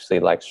you actually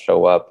like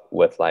show up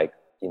with like,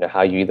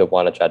 how you either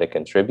want to try to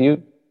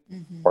contribute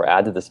or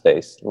add to the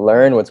space.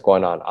 Learn what's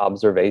going on.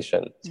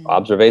 Observation.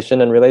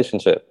 Observation and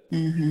relationship.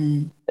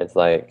 It's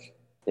like,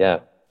 yeah.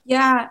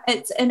 Yeah.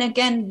 And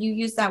again, you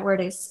use that word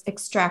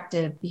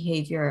extractive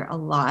behavior a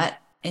lot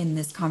in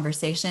this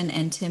conversation.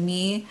 And to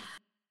me,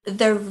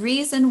 the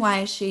reason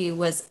why she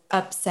was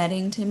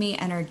upsetting to me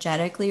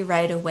energetically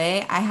right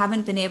away, I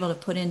haven't been able to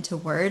put into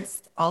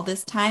words all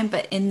this time,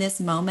 but in this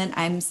moment,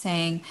 I'm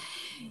saying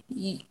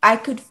I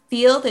could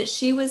feel that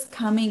she was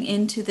coming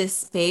into this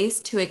space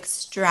to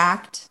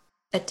extract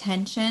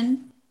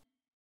attention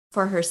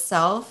for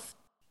herself,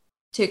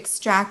 to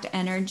extract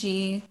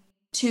energy,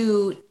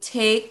 to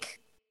take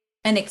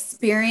an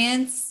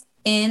experience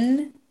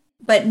in,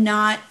 but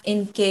not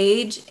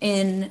engage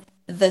in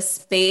the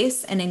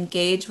space and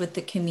engage with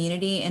the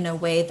community in a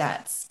way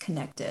that's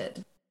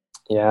connected.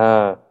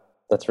 Yeah,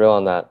 that's real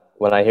on that.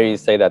 When I hear you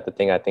say that, the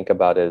thing I think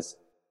about is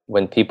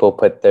when people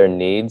put their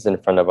needs in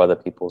front of other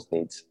people's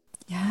needs.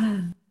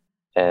 Yeah.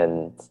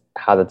 And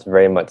how that's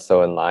very much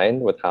so in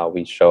line with how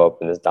we show up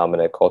in this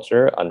dominant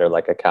culture under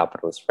like a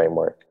capitalist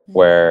framework,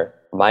 where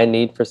my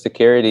need for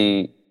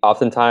security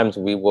oftentimes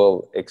we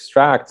will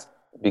extract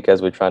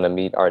because we're trying to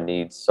meet our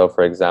needs. So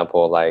for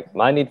example, like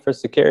my need for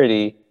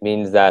security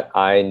means that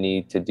I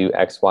need to do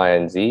X, Y,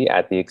 and Z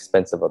at the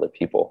expense of other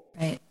people.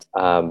 Right.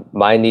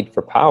 My need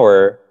for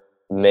power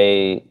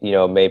may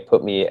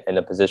put me in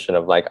a position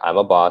of like, I'm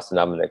a boss and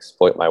I'm going to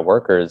exploit my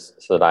workers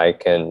so that I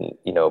can,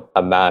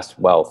 amass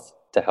wealth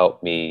to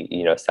help me,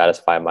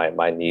 satisfy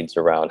my needs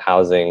around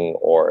housing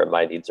or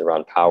my needs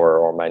around power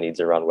or my needs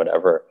around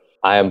whatever.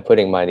 I am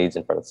putting my needs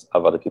in front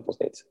of other people's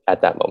needs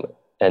at that moment.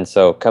 And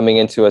so coming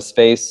into a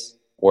space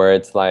where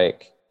it's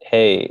like,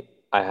 hey,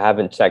 I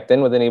haven't checked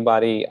in with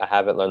anybody, I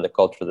haven't learned the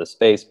culture of the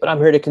space, but I'm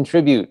here to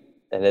contribute.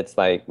 And it's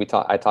like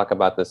I talk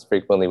about this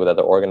frequently with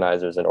other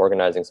organizers and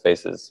organizing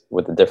spaces,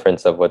 with the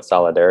difference of what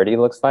solidarity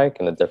looks like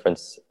and the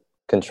difference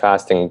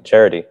contrasting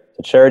charity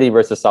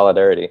versus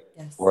solidarity.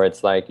 Yes. Where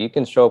it's like you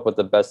can show up with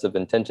the best of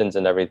intentions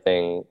and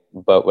everything,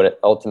 but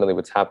ultimately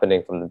what's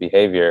happening from the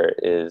behavior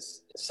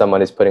is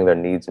someone is putting their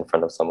needs in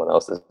front of someone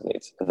else's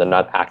needs, and they're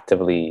not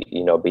actively,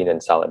 being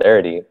in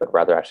solidarity, but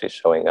rather actually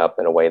showing up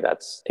in a way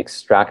that's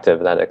extractive.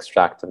 And that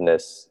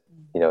extractiveness,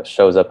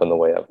 shows up in the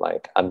way of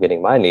like, I'm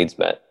getting my needs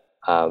met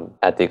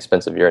at the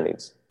expense of your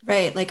needs.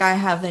 Right. Like I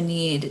have a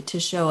need to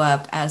show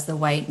up as the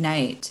white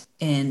knight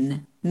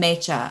in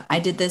Mecha. I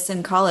did this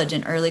in college,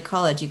 in early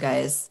college, you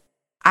guys.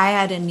 I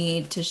had a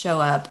need to show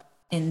up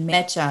in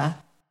Mecha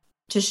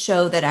to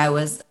show that I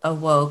was a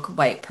woke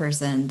white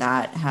person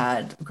that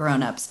had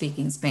grown up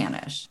speaking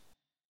Spanish.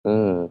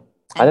 I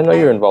didn't know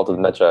you were involved with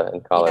Mecha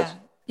in college.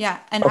 Yeah.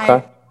 And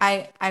okay.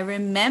 I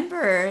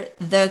remember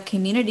the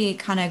community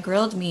kind of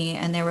grilled me,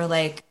 and they were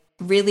like,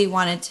 really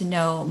wanted to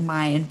know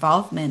my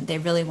involvement. They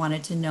really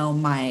wanted to know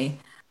my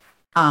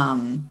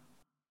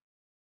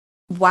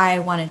why I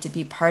wanted to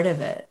be part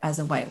of it as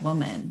a white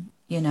woman,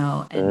 and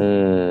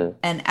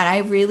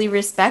I really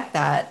respect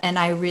that. And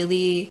I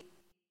really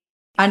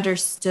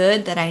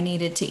understood that I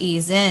needed to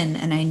ease in,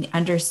 and I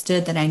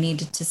understood that I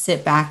needed to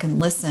sit back and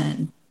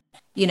listen.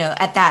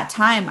 At that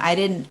time, I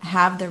didn't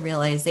have the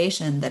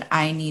realization that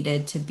I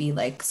needed to be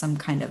like some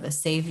kind of a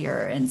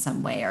savior in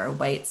some way, or a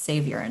white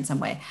savior in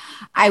some way.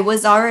 I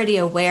was already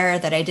aware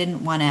that I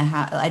didn't want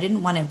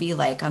to be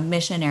like a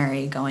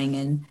missionary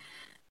going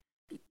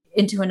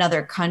into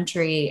another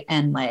country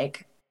and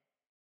like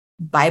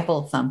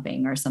Bible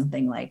thumping or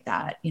something like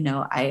that.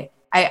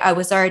 I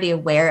was already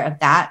aware of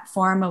that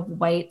form of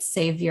white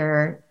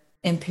savior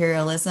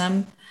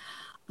imperialism,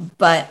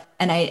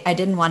 and I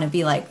didn't want to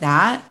be like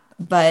that.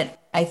 But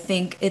I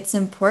think it's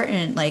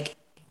important, like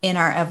in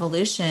our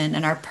evolution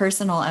and our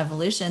personal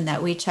evolution,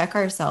 that we check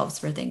ourselves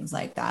for things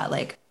like that.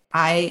 Like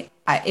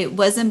it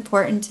was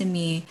important to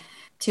me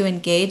to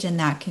engage in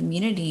that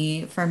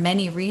community for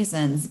many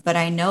reasons, but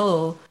I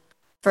know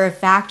for a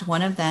fact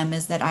one of them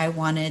is that I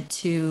wanted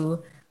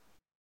to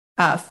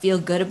feel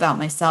good about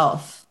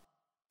myself.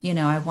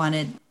 I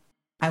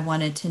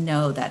wanted to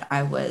know that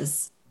I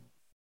was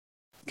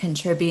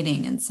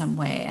contributing in some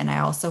way, and I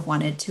also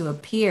wanted to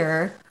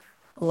appear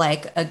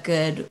like a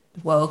good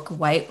woke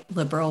white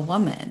liberal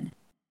woman,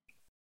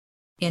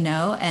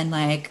 and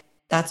like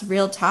that's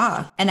real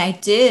talk. And I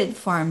did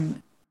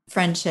form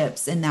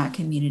friendships in that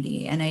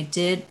community, and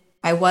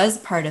I was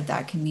part of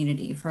that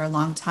community for a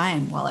long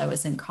time while I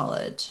was in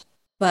college.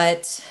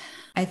 But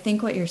I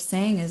think what you're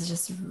saying is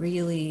just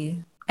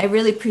I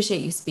really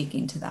appreciate you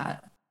speaking to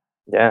that.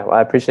 Yeah, well,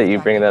 I appreciate you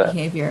bringing that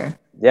behavior up.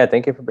 Yeah,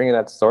 thank you for bringing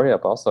that story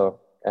up also.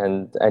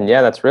 And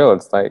yeah, that's real.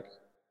 It's like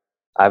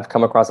I've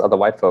come across other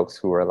white folks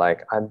who are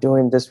like, I'm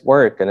doing this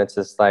work. And it's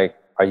just like,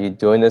 are you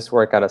doing this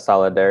work out of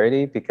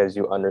solidarity because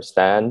you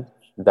understand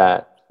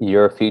that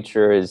your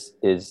future is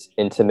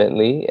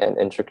intimately and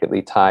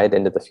intricately tied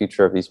into the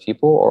future of these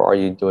people? Or are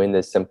you doing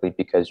this simply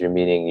because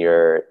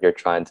you're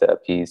trying to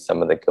appease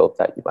some of the guilt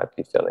that you might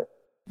be feeling?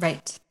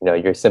 Right.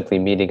 You're simply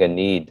meeting a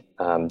need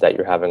that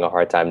you're having a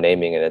hard time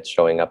naming, and it's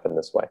showing up in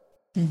this way.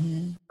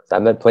 Mm-hmm.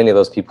 I've met plenty of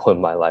those people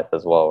in my life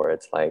as well, where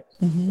it's like,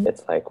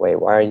 wait,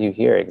 why are you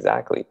here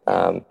exactly?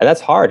 And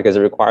that's hard because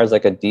it requires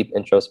like a deep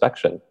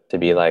introspection to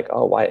be like,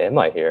 oh, why am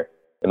I here?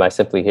 Am I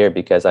simply here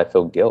because I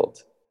feel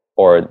guilt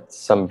or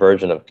some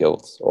version of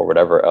guilt or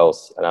whatever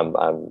else? And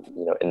I'm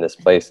in this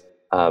place,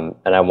 and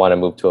I want to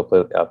move to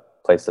a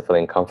place of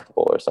feeling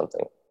comfortable or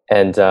something.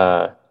 And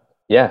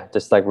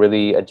just like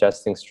really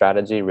adjusting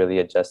strategy, really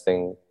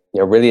adjusting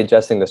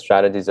the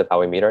strategies of how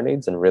we meet our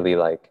needs, and really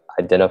like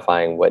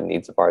identifying what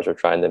needs of ours we're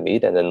trying to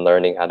meet, and then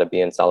learning how to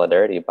be in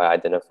solidarity by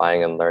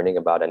identifying and learning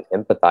about and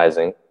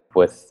empathizing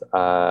with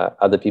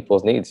other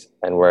people's needs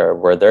and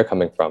where they're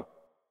coming from.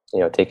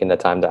 Taking the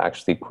time to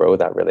actually grow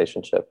that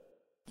relationship.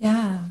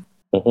 Yeah.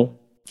 Mm-hmm.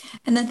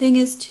 And the thing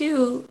is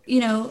too,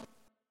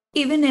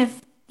 even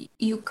if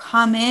you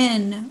come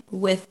in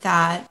with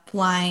that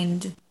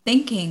blind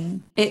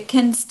thinking, it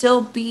can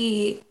still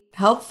be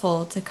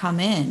helpful to come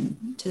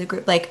in to the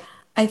group. Like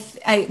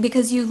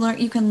because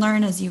you can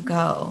learn as you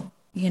go,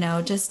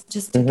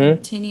 just to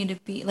continue to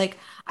be like,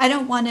 I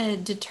don't want to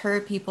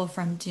deter people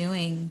from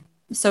doing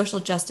social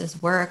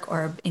justice work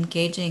or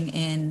engaging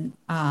in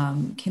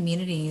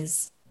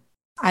communities.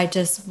 I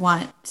just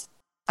want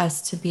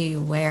us to be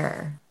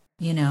aware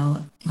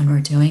when we're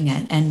doing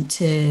it, and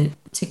to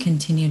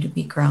continue to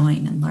be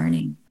growing and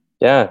learning.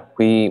 Yeah,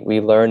 we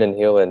learn and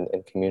heal in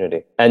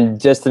community. And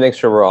just to make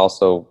sure we're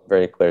also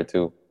very clear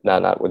too,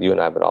 not with you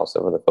and I, but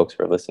also with the folks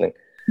who are listening.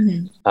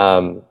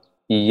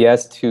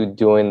 Yes to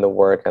doing the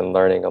work and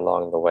learning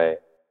along the way.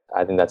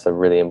 I think that's a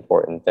really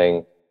important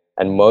thing.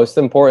 And most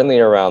importantly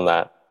around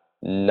that,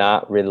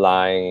 not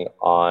relying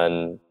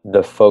on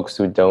the folks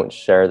who don't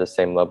share the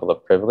same level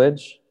of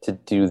privilege to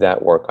do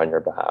that work on your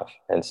behalf.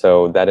 And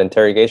so that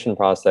interrogation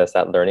process,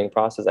 that learning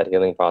process, that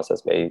healing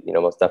process may,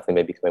 most definitely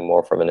may be coming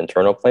more from an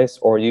internal place,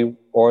 or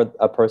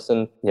a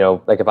person,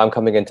 like if I'm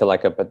coming into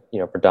like a,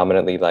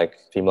 predominantly like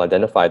female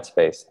identified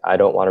space, I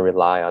don't want to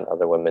rely on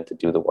other women to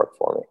do the work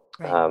for me.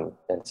 Right.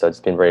 And so it's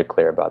been very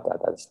clear about that.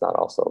 That's not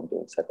also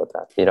being said with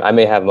that. I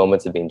may have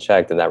moments of being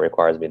checked, and that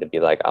requires me to be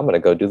like, I'm going to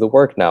go do the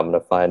work now. I'm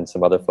going to find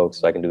some other folks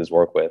so I can do this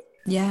work with.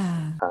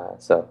 Yeah.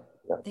 So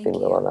being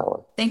real on that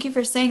one. Thank you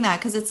for saying that,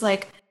 because it's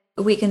like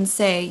we can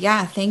say,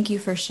 yeah, thank you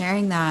for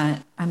sharing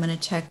that. I'm going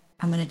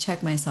to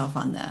check myself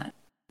on that,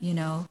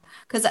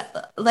 because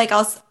like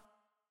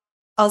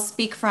I'll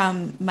speak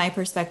from my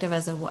perspective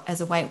as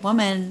a white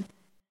woman.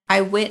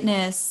 I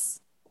witness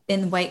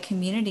in white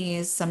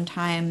communities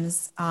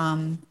sometimes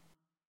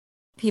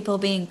people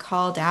being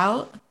called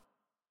out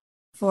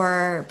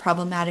for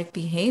problematic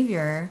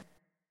behavior,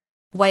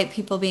 white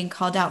people being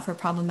called out for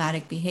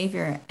problematic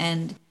behavior.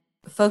 And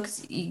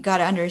folks, you got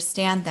to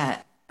understand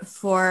that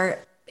for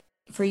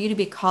you to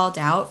be called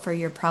out for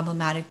your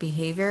problematic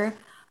behavior,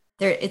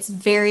 it's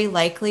very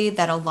likely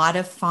that a lot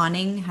of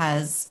fawning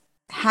has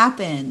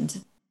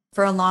happened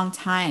for a long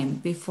time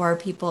before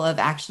people have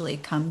actually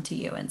come to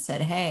you and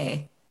said,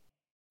 hey,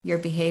 your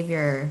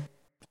behavior,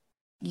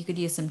 you could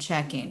use some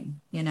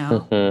checking,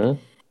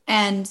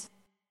 And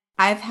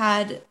I've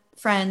had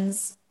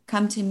friends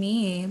come to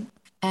me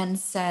and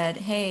said,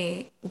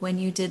 hey, when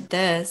you did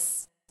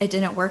this, it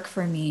didn't work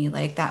for me,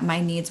 like that my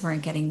needs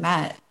weren't getting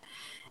met.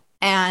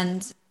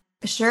 And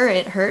sure,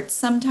 it hurts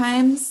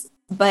sometimes,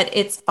 but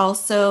it's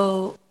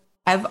also,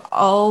 I've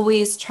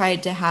always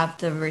tried to have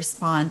the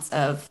response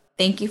of,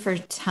 thank you for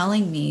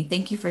telling me.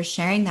 Thank you for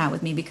sharing that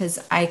with me, because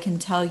I can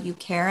tell you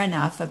care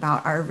enough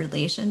about our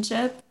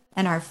relationship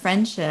and our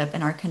friendship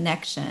and our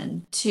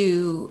connection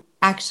to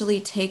actually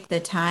take the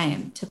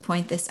time to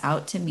point this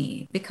out to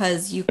me,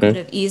 because you could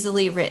have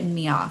easily written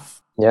me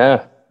off.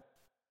 Yeah.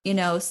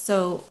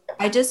 So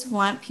I just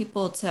want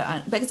people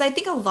to, because I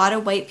think a lot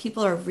of white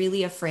people are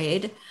really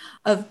afraid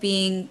of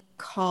being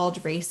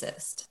called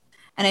racist.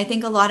 And I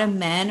think a lot of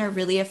men are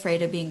really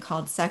afraid of being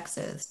called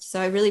sexist.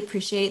 So I really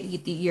appreciate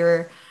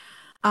your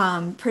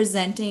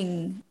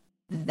presenting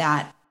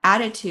that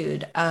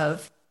attitude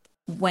of,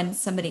 when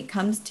somebody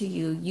comes to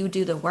you, you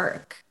do the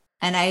work.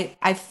 And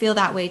I feel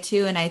that way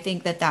too. And I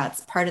think that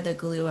that's part of the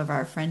glue of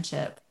our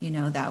friendship,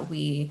 that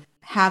we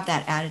have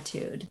that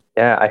attitude.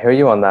 Yeah, I hear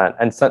you on that.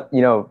 And so,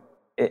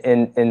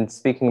 in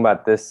speaking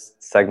about this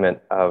segment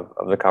of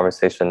the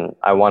conversation,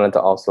 I wanted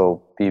to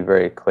also be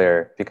very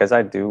clear, because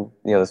I do,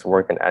 this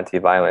work in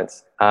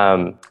anti-violence.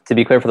 To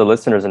be clear for the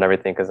listeners and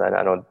everything, because I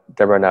know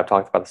Deborah and I have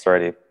talked about this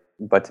already,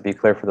 but to be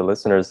clear for the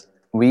listeners,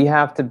 we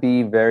have to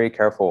be very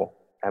careful.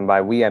 And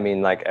by we, I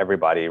mean like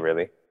everybody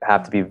really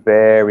have to be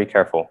very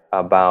careful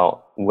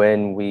about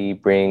when we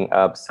bring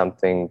up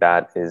something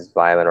that is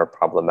violent or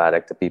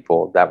problematic to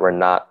people, that we're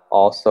not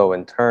also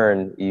in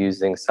turn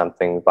using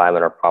something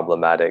violent or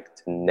problematic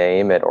to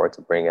name it or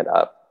to bring it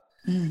up.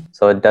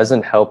 So it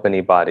doesn't help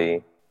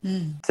anybody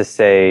to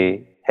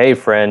say, hey,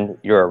 friend,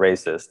 you're a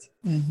racist.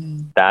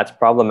 That's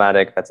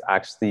problematic. That's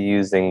actually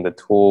using the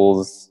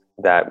tools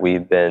that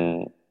we've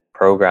been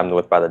programmed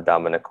with by the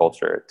dominant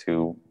culture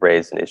to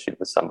raise an issue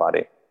with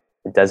somebody.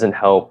 It doesn't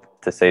help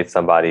to say to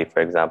somebody, for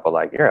example,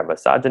 like, you're a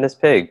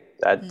misogynist pig.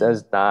 That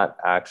does not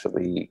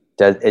actually,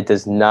 it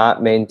does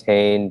not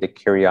maintain the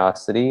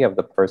curiosity of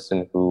the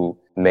person who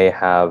may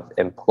have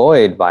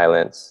employed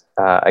violence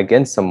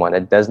against someone.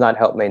 It does not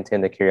help maintain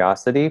the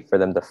curiosity for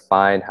them to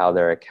find how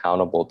they're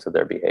accountable to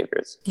their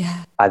behaviors.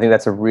 Yeah. I think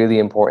that's a really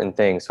important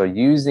thing. So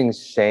using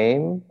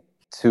shame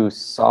to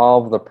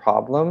solve the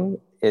problem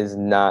is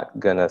not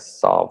going to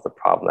solve the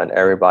problem. And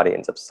everybody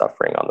ends up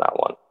suffering on that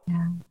one.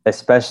 Yeah.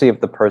 Especially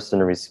if the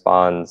person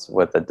responds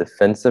with a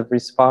defensive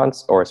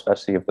response, or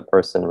especially if the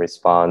person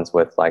responds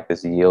with like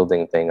this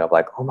yielding thing of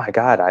like, oh my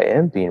God, I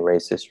am being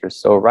racist. You're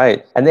so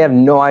right. And they have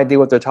no idea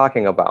what they're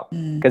talking about.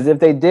 Because if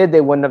they did,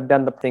 they wouldn't have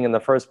done the thing in the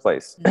first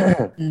place.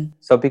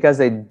 So because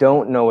they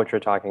don't know what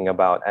you're talking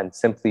about, and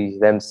simply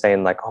them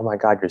saying like, oh my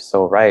God, you're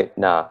so right.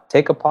 Nah,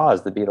 take a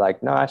pause to be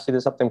like, no, actually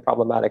there's something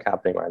problematic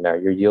happening right now.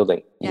 You're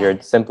yielding. Yeah.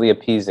 You're simply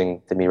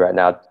appeasing to me right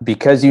now.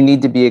 Because you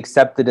need to be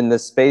accepted in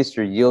this space,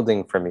 you're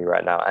yielding for me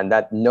right now. And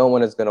that no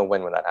one is going to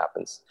win when that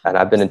happens. And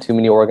I've been in too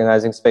many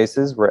organizing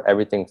spaces where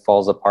everything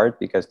falls apart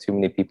because too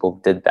many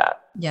people did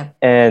that. Yeah.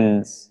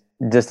 And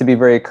just to be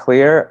very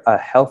clear, a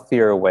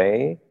healthier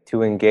way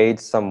to engage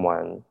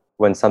someone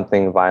when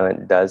something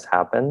violent does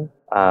happen,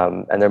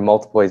 and there are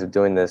multiple ways of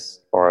doing this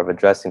or of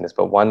addressing this,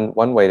 but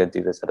one way to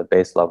do this at a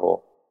base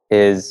level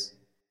is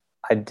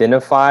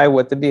identify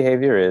what the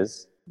behavior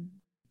is,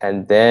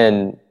 And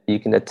then you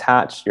can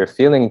attach your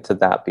feeling to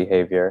that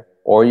behavior,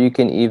 or you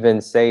can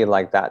even say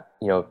like that,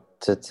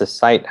 to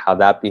cite how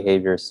that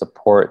behavior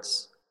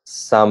supports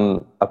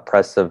some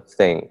oppressive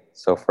thing.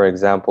 So for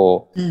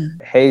example,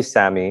 hey,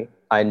 Sammy,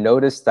 I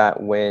noticed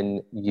that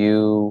when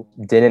you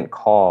didn't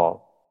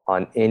call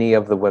on any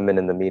of the women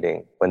in the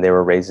meeting when they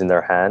were raising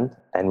their hand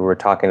and we were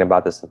talking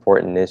about this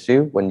important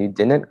issue, when you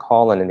didn't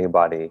call on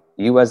anybody,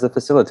 you as the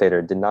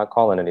facilitator did not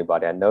call on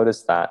anybody. I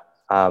noticed that.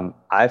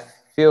 I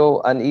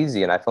feel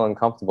uneasy and I feel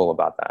uncomfortable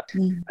about that.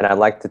 And I'd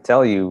like to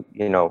tell you,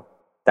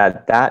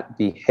 that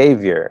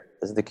behavior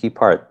is the key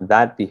part.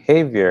 That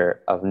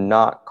behavior of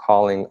not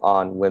calling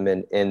on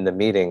women in the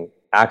meeting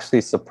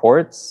actually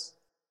supports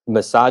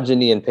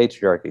misogyny and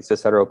patriarchy,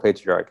 cis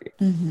heteropatriarchy.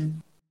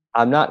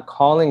 I'm not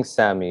calling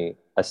Sammy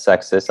a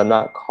sexist. I'm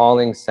not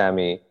calling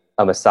Sammy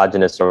a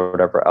misogynist or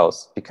whatever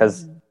else,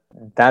 because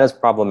that is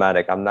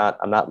problematic. I'm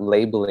not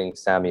labeling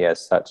Sammy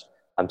as such.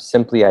 I'm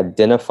simply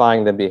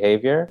identifying the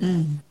behavior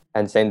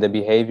and saying the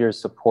behavior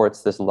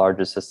supports this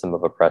larger system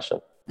of oppression.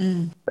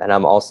 And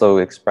I'm also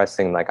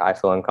expressing like I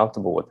feel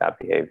uncomfortable with that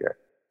behavior.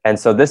 And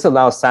so this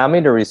allows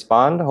Sammy to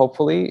respond.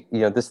 Hopefully,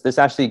 this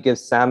actually gives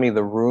Sammy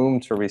the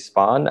room to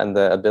respond and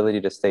the ability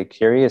to stay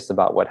curious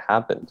about what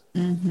happened.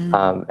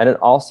 And it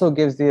also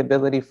gives the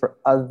ability for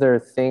other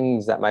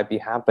things that might be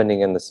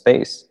happening in the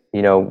space.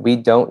 We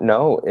don't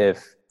know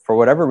if, for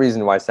whatever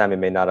reason, why Sammy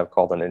may not have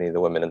called on any of the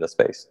women in the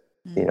space.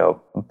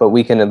 But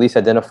we can at least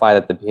identify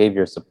that the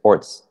behavior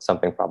supports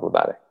something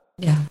problematic.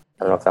 Yeah.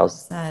 I don't know if that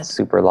was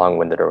super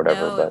long-winded or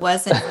whatever. No, it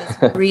wasn't.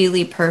 It was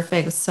really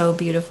perfect. So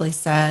beautifully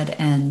said.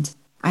 And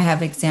I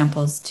have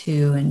examples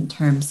too in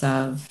terms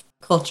of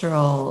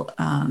cultural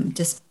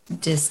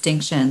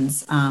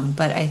distinctions.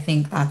 But I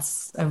think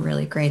that's a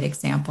really great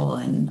example,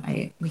 and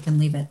we can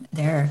leave it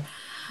there.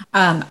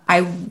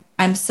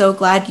 I'm so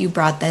glad you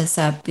brought this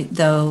up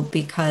though,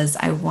 because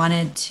I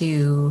wanted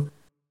to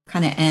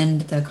kind of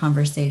end the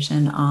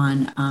conversation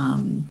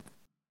on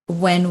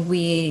when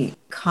we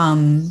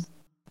come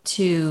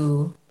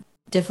to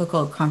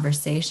difficult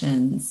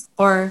conversations,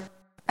 or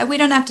we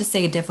don't have to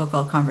say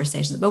difficult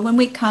conversations, but when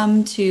we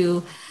come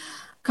to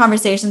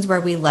conversations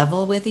where we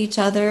level with each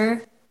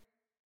other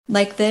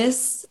like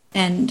this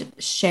and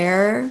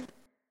share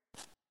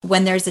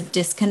when there's a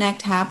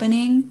disconnect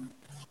happening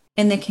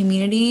in the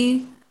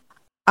community.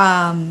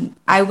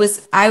 I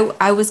was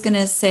going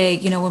to say,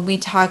 when we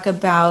talk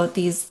about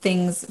these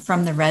things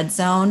from the red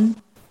zone,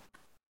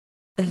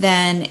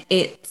 then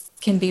it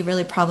can be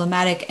really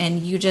problematic.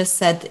 And you just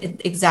said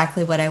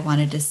exactly what I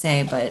wanted to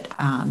say, but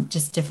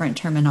just different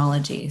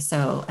terminology.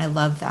 So I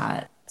love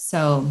that.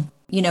 So,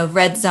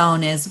 red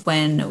zone is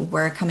when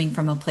we're coming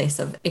from a place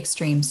of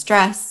extreme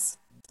stress.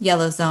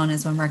 Yellow zone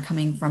is when we're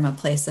coming from a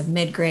place of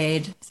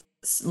mid-grade,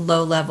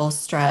 low-level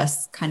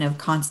stress, kind of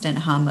constant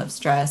hum of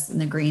stress.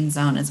 And the green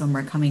zone is when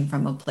we're coming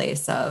from a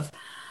place of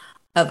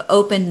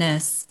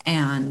openness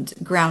and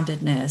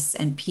groundedness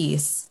and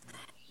peace.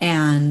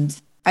 And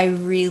I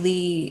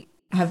really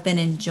have been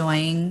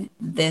enjoying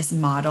this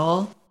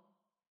model.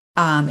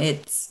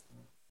 It's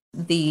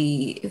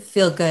the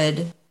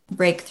feel-good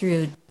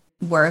breakthrough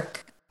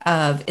work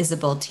of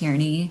Isabel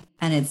Tierney,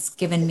 and it's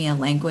given me a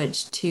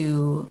language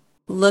to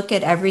look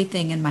at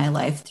everything in my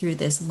life through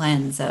this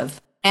lens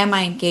of, am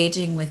I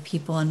engaging with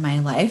people in my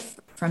life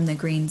from the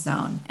green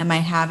zone? Am I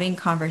having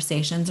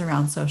conversations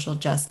around social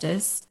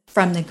justice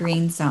from the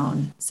green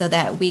zone so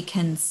that we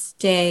can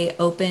stay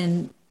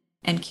open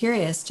and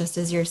curious, just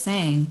as you're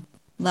saying?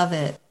 Love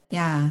it.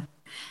 Yeah.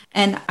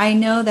 And I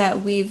know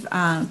that we've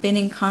been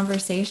in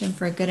conversation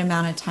for a good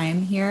amount of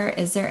time here.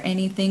 Is there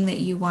anything that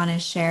you want to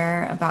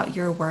share about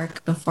your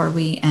work before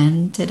we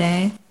end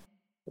today?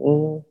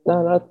 No,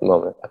 not at the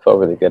moment. I feel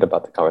really good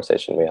about the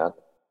conversation we had.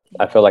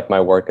 I feel like my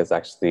work is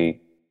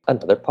actually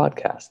another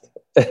podcast.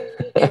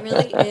 It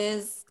really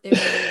is. It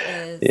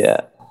really is.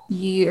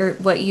 Yeah.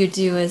 What you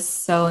do is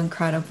so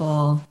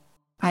incredible.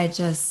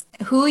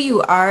 Who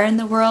you are in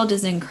the world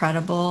is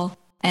incredible,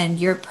 and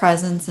your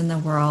presence in the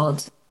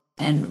world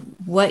and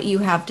what you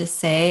have to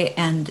say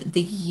and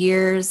the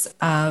years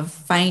of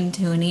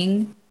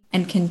fine-tuning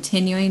and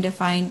continuing to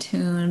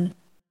fine-tune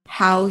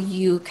how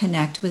you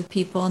connect with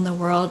people in the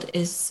world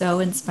is so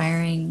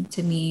inspiring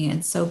to me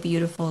and so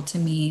beautiful to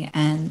me.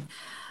 And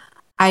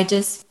I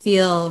just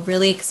feel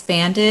really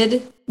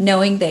expanded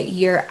knowing that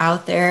you're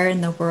out there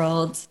in the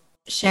world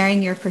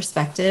sharing your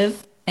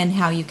perspective and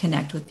how you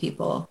connect with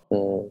people.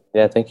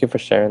 Yeah, thank you for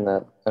sharing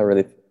that. I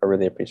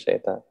really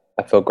appreciate that.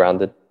 I feel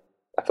grounded.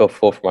 I feel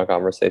full from our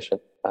conversation.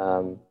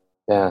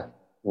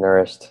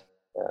 Nourished.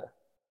 Yeah.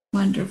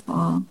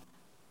 Wonderful.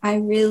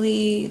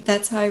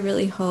 That's how I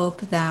really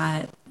hope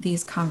that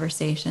these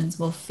conversations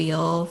will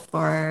feel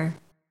for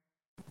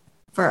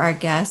our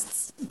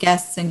guests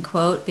in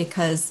quote,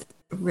 because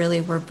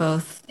really we're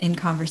both in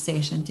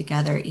conversation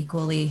together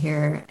equally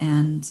here.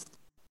 And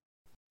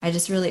I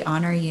just really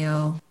honor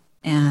you.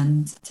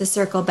 And to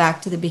circle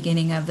back to the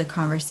beginning of the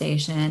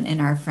conversation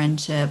in our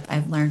friendship,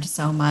 I've learned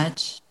so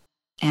much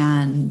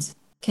and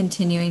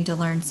continuing to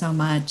learn so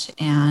much.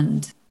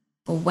 And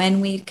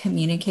when we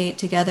communicate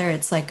together,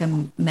 it's like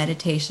a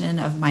meditation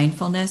of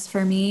mindfulness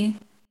for me.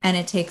 And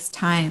it takes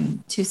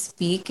time to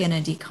speak in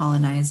a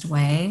decolonized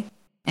way.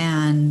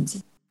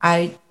 And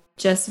I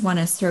just want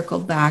to circle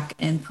back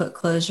and put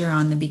closure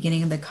on the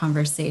beginning of the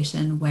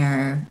conversation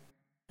where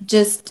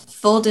just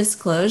full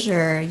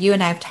disclosure, you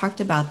and I have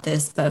talked about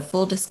this, but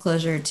full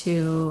disclosure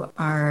to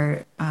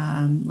our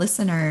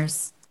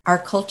listeners, our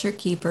culture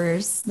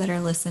keepers that are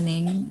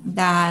listening,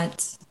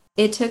 that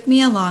it took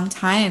me a long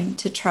time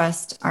to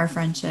trust our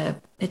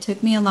friendship. It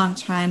took me a long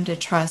time to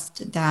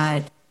trust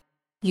that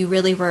you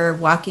really were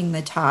walking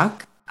the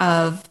talk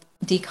of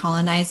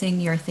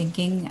decolonizing your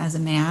thinking as a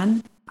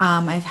man.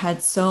 I've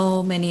had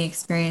so many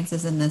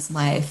experiences in this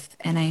life,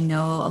 and I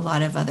know a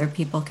lot of other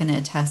people can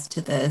attest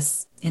to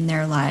this in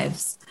their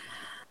lives.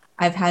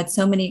 I've had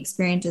so many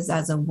experiences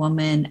as a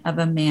woman of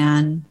a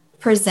man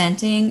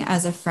presenting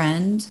as a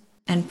friend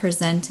and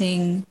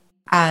presenting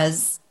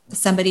as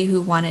somebody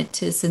who wanted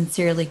to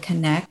sincerely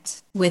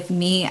connect with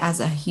me as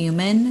a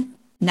human,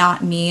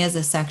 not me as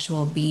a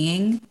sexual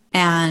being.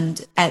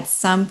 And at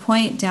some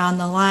point down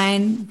the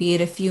line, be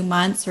it a few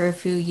months or a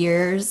few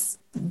years,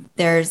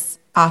 there's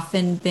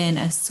often been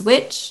a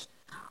switch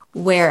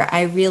where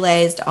I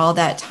realized all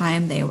that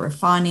time they were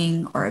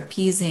fawning or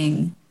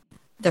appeasing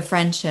the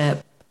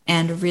friendship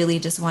and really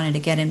just wanted to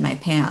get in my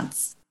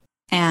pants.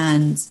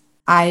 And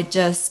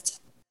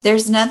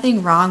there's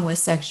nothing wrong with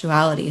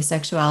sexuality.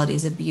 Sexuality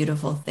is a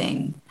beautiful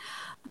thing.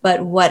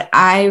 But what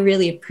I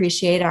really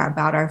appreciate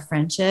about our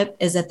friendship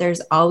is that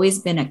there's always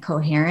been a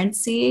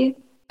coherency,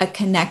 a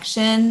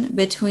connection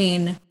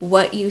between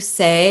what you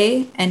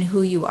say and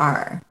who you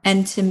are.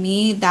 And to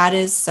me, that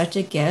is such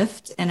a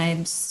gift. And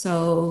I'm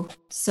so,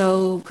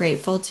 so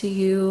grateful to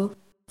you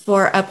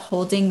for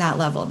upholding that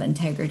level of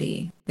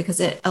integrity, because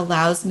it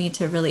allows me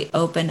to really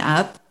open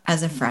up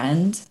as a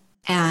friend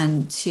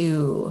and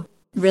to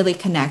really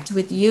connect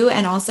with you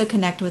and also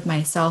connect with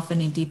myself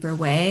in a deeper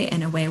way,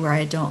 in a way where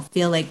I don't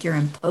feel like you're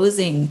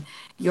imposing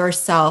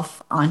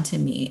yourself onto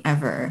me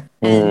ever.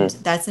 And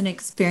that's an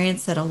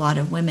experience that a lot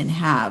of women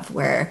have,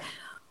 where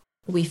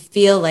we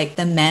feel like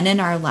the men in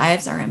our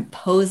lives are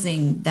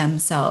imposing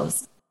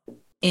themselves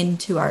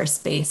into our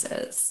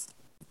spaces.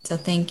 So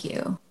thank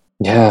you.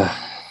 Yeah,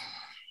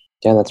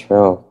 that's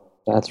real.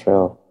 That's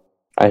real.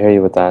 I hear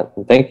you with that.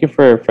 Thank you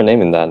for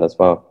naming that as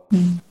well.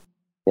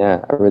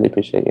 Yeah, I really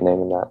appreciate you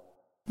naming that.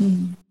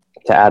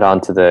 To add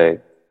on to the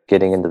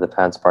getting into the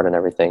pants part and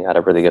everything, I had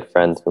a really good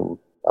friend who,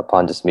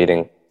 upon just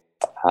meeting,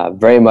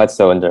 very much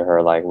so into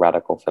her like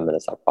radical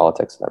feminist like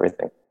politics and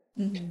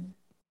everything.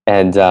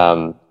 And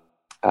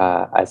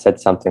I said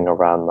something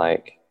around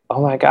like,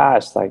 oh my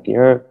gosh, like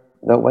you're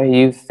the way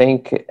you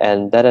think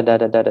and da da da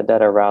da da da da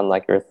around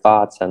like your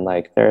thoughts, and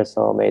like they're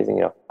so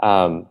amazing,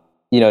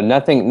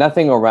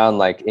 nothing around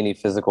like any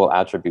physical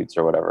attributes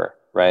or whatever,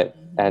 right?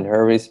 And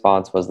her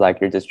response was like,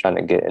 you're just trying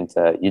to get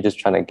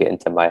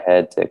into my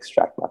head to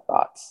extract my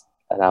thoughts.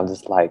 And I'm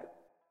just like,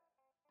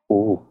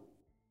 ooh.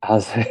 I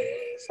was like,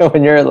 so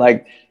when you're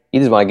like, you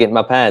just want to get in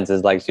my pants,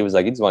 it's like she was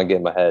like, you just want to get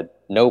in my head.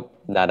 Nope,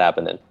 not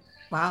happening.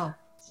 Wow.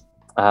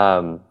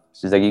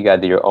 She's like, you got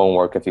to do your own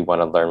work if you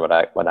want to learn what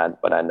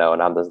I know.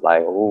 And I'm just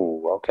like,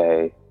 ooh,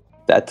 okay.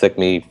 That took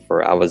me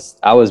I was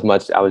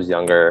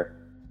younger.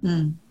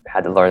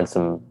 Had to learn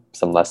some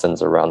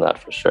lessons around that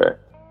for sure.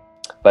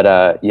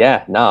 But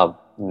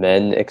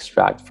men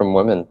extract from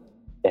women,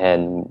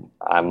 and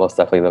I most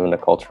definitely live in a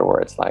culture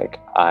where it's like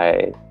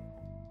I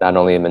not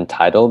only am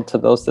entitled to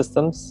those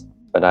systems,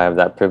 but I have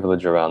that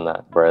privilege around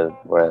that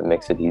where it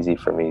makes it easy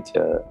for me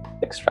to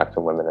extract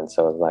from women. And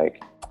so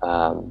like,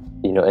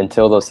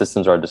 until those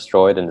systems are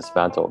destroyed and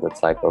dismantled,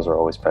 it's like those are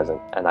always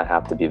present, and I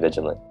have to be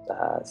vigilant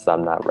so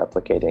I'm not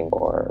replicating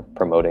or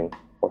promoting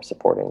or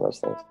supporting those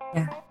things.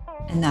 Yeah,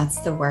 and that's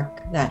the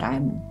work that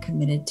I'm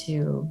committed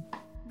to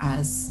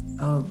as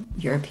a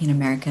European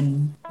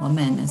American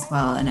woman as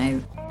well. And I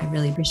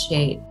really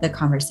appreciate the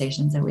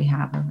conversations that we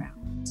have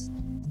around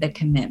the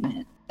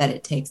commitment that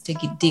it takes to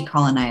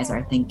decolonize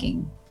our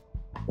thinking.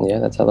 Yeah,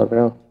 that's hella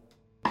real.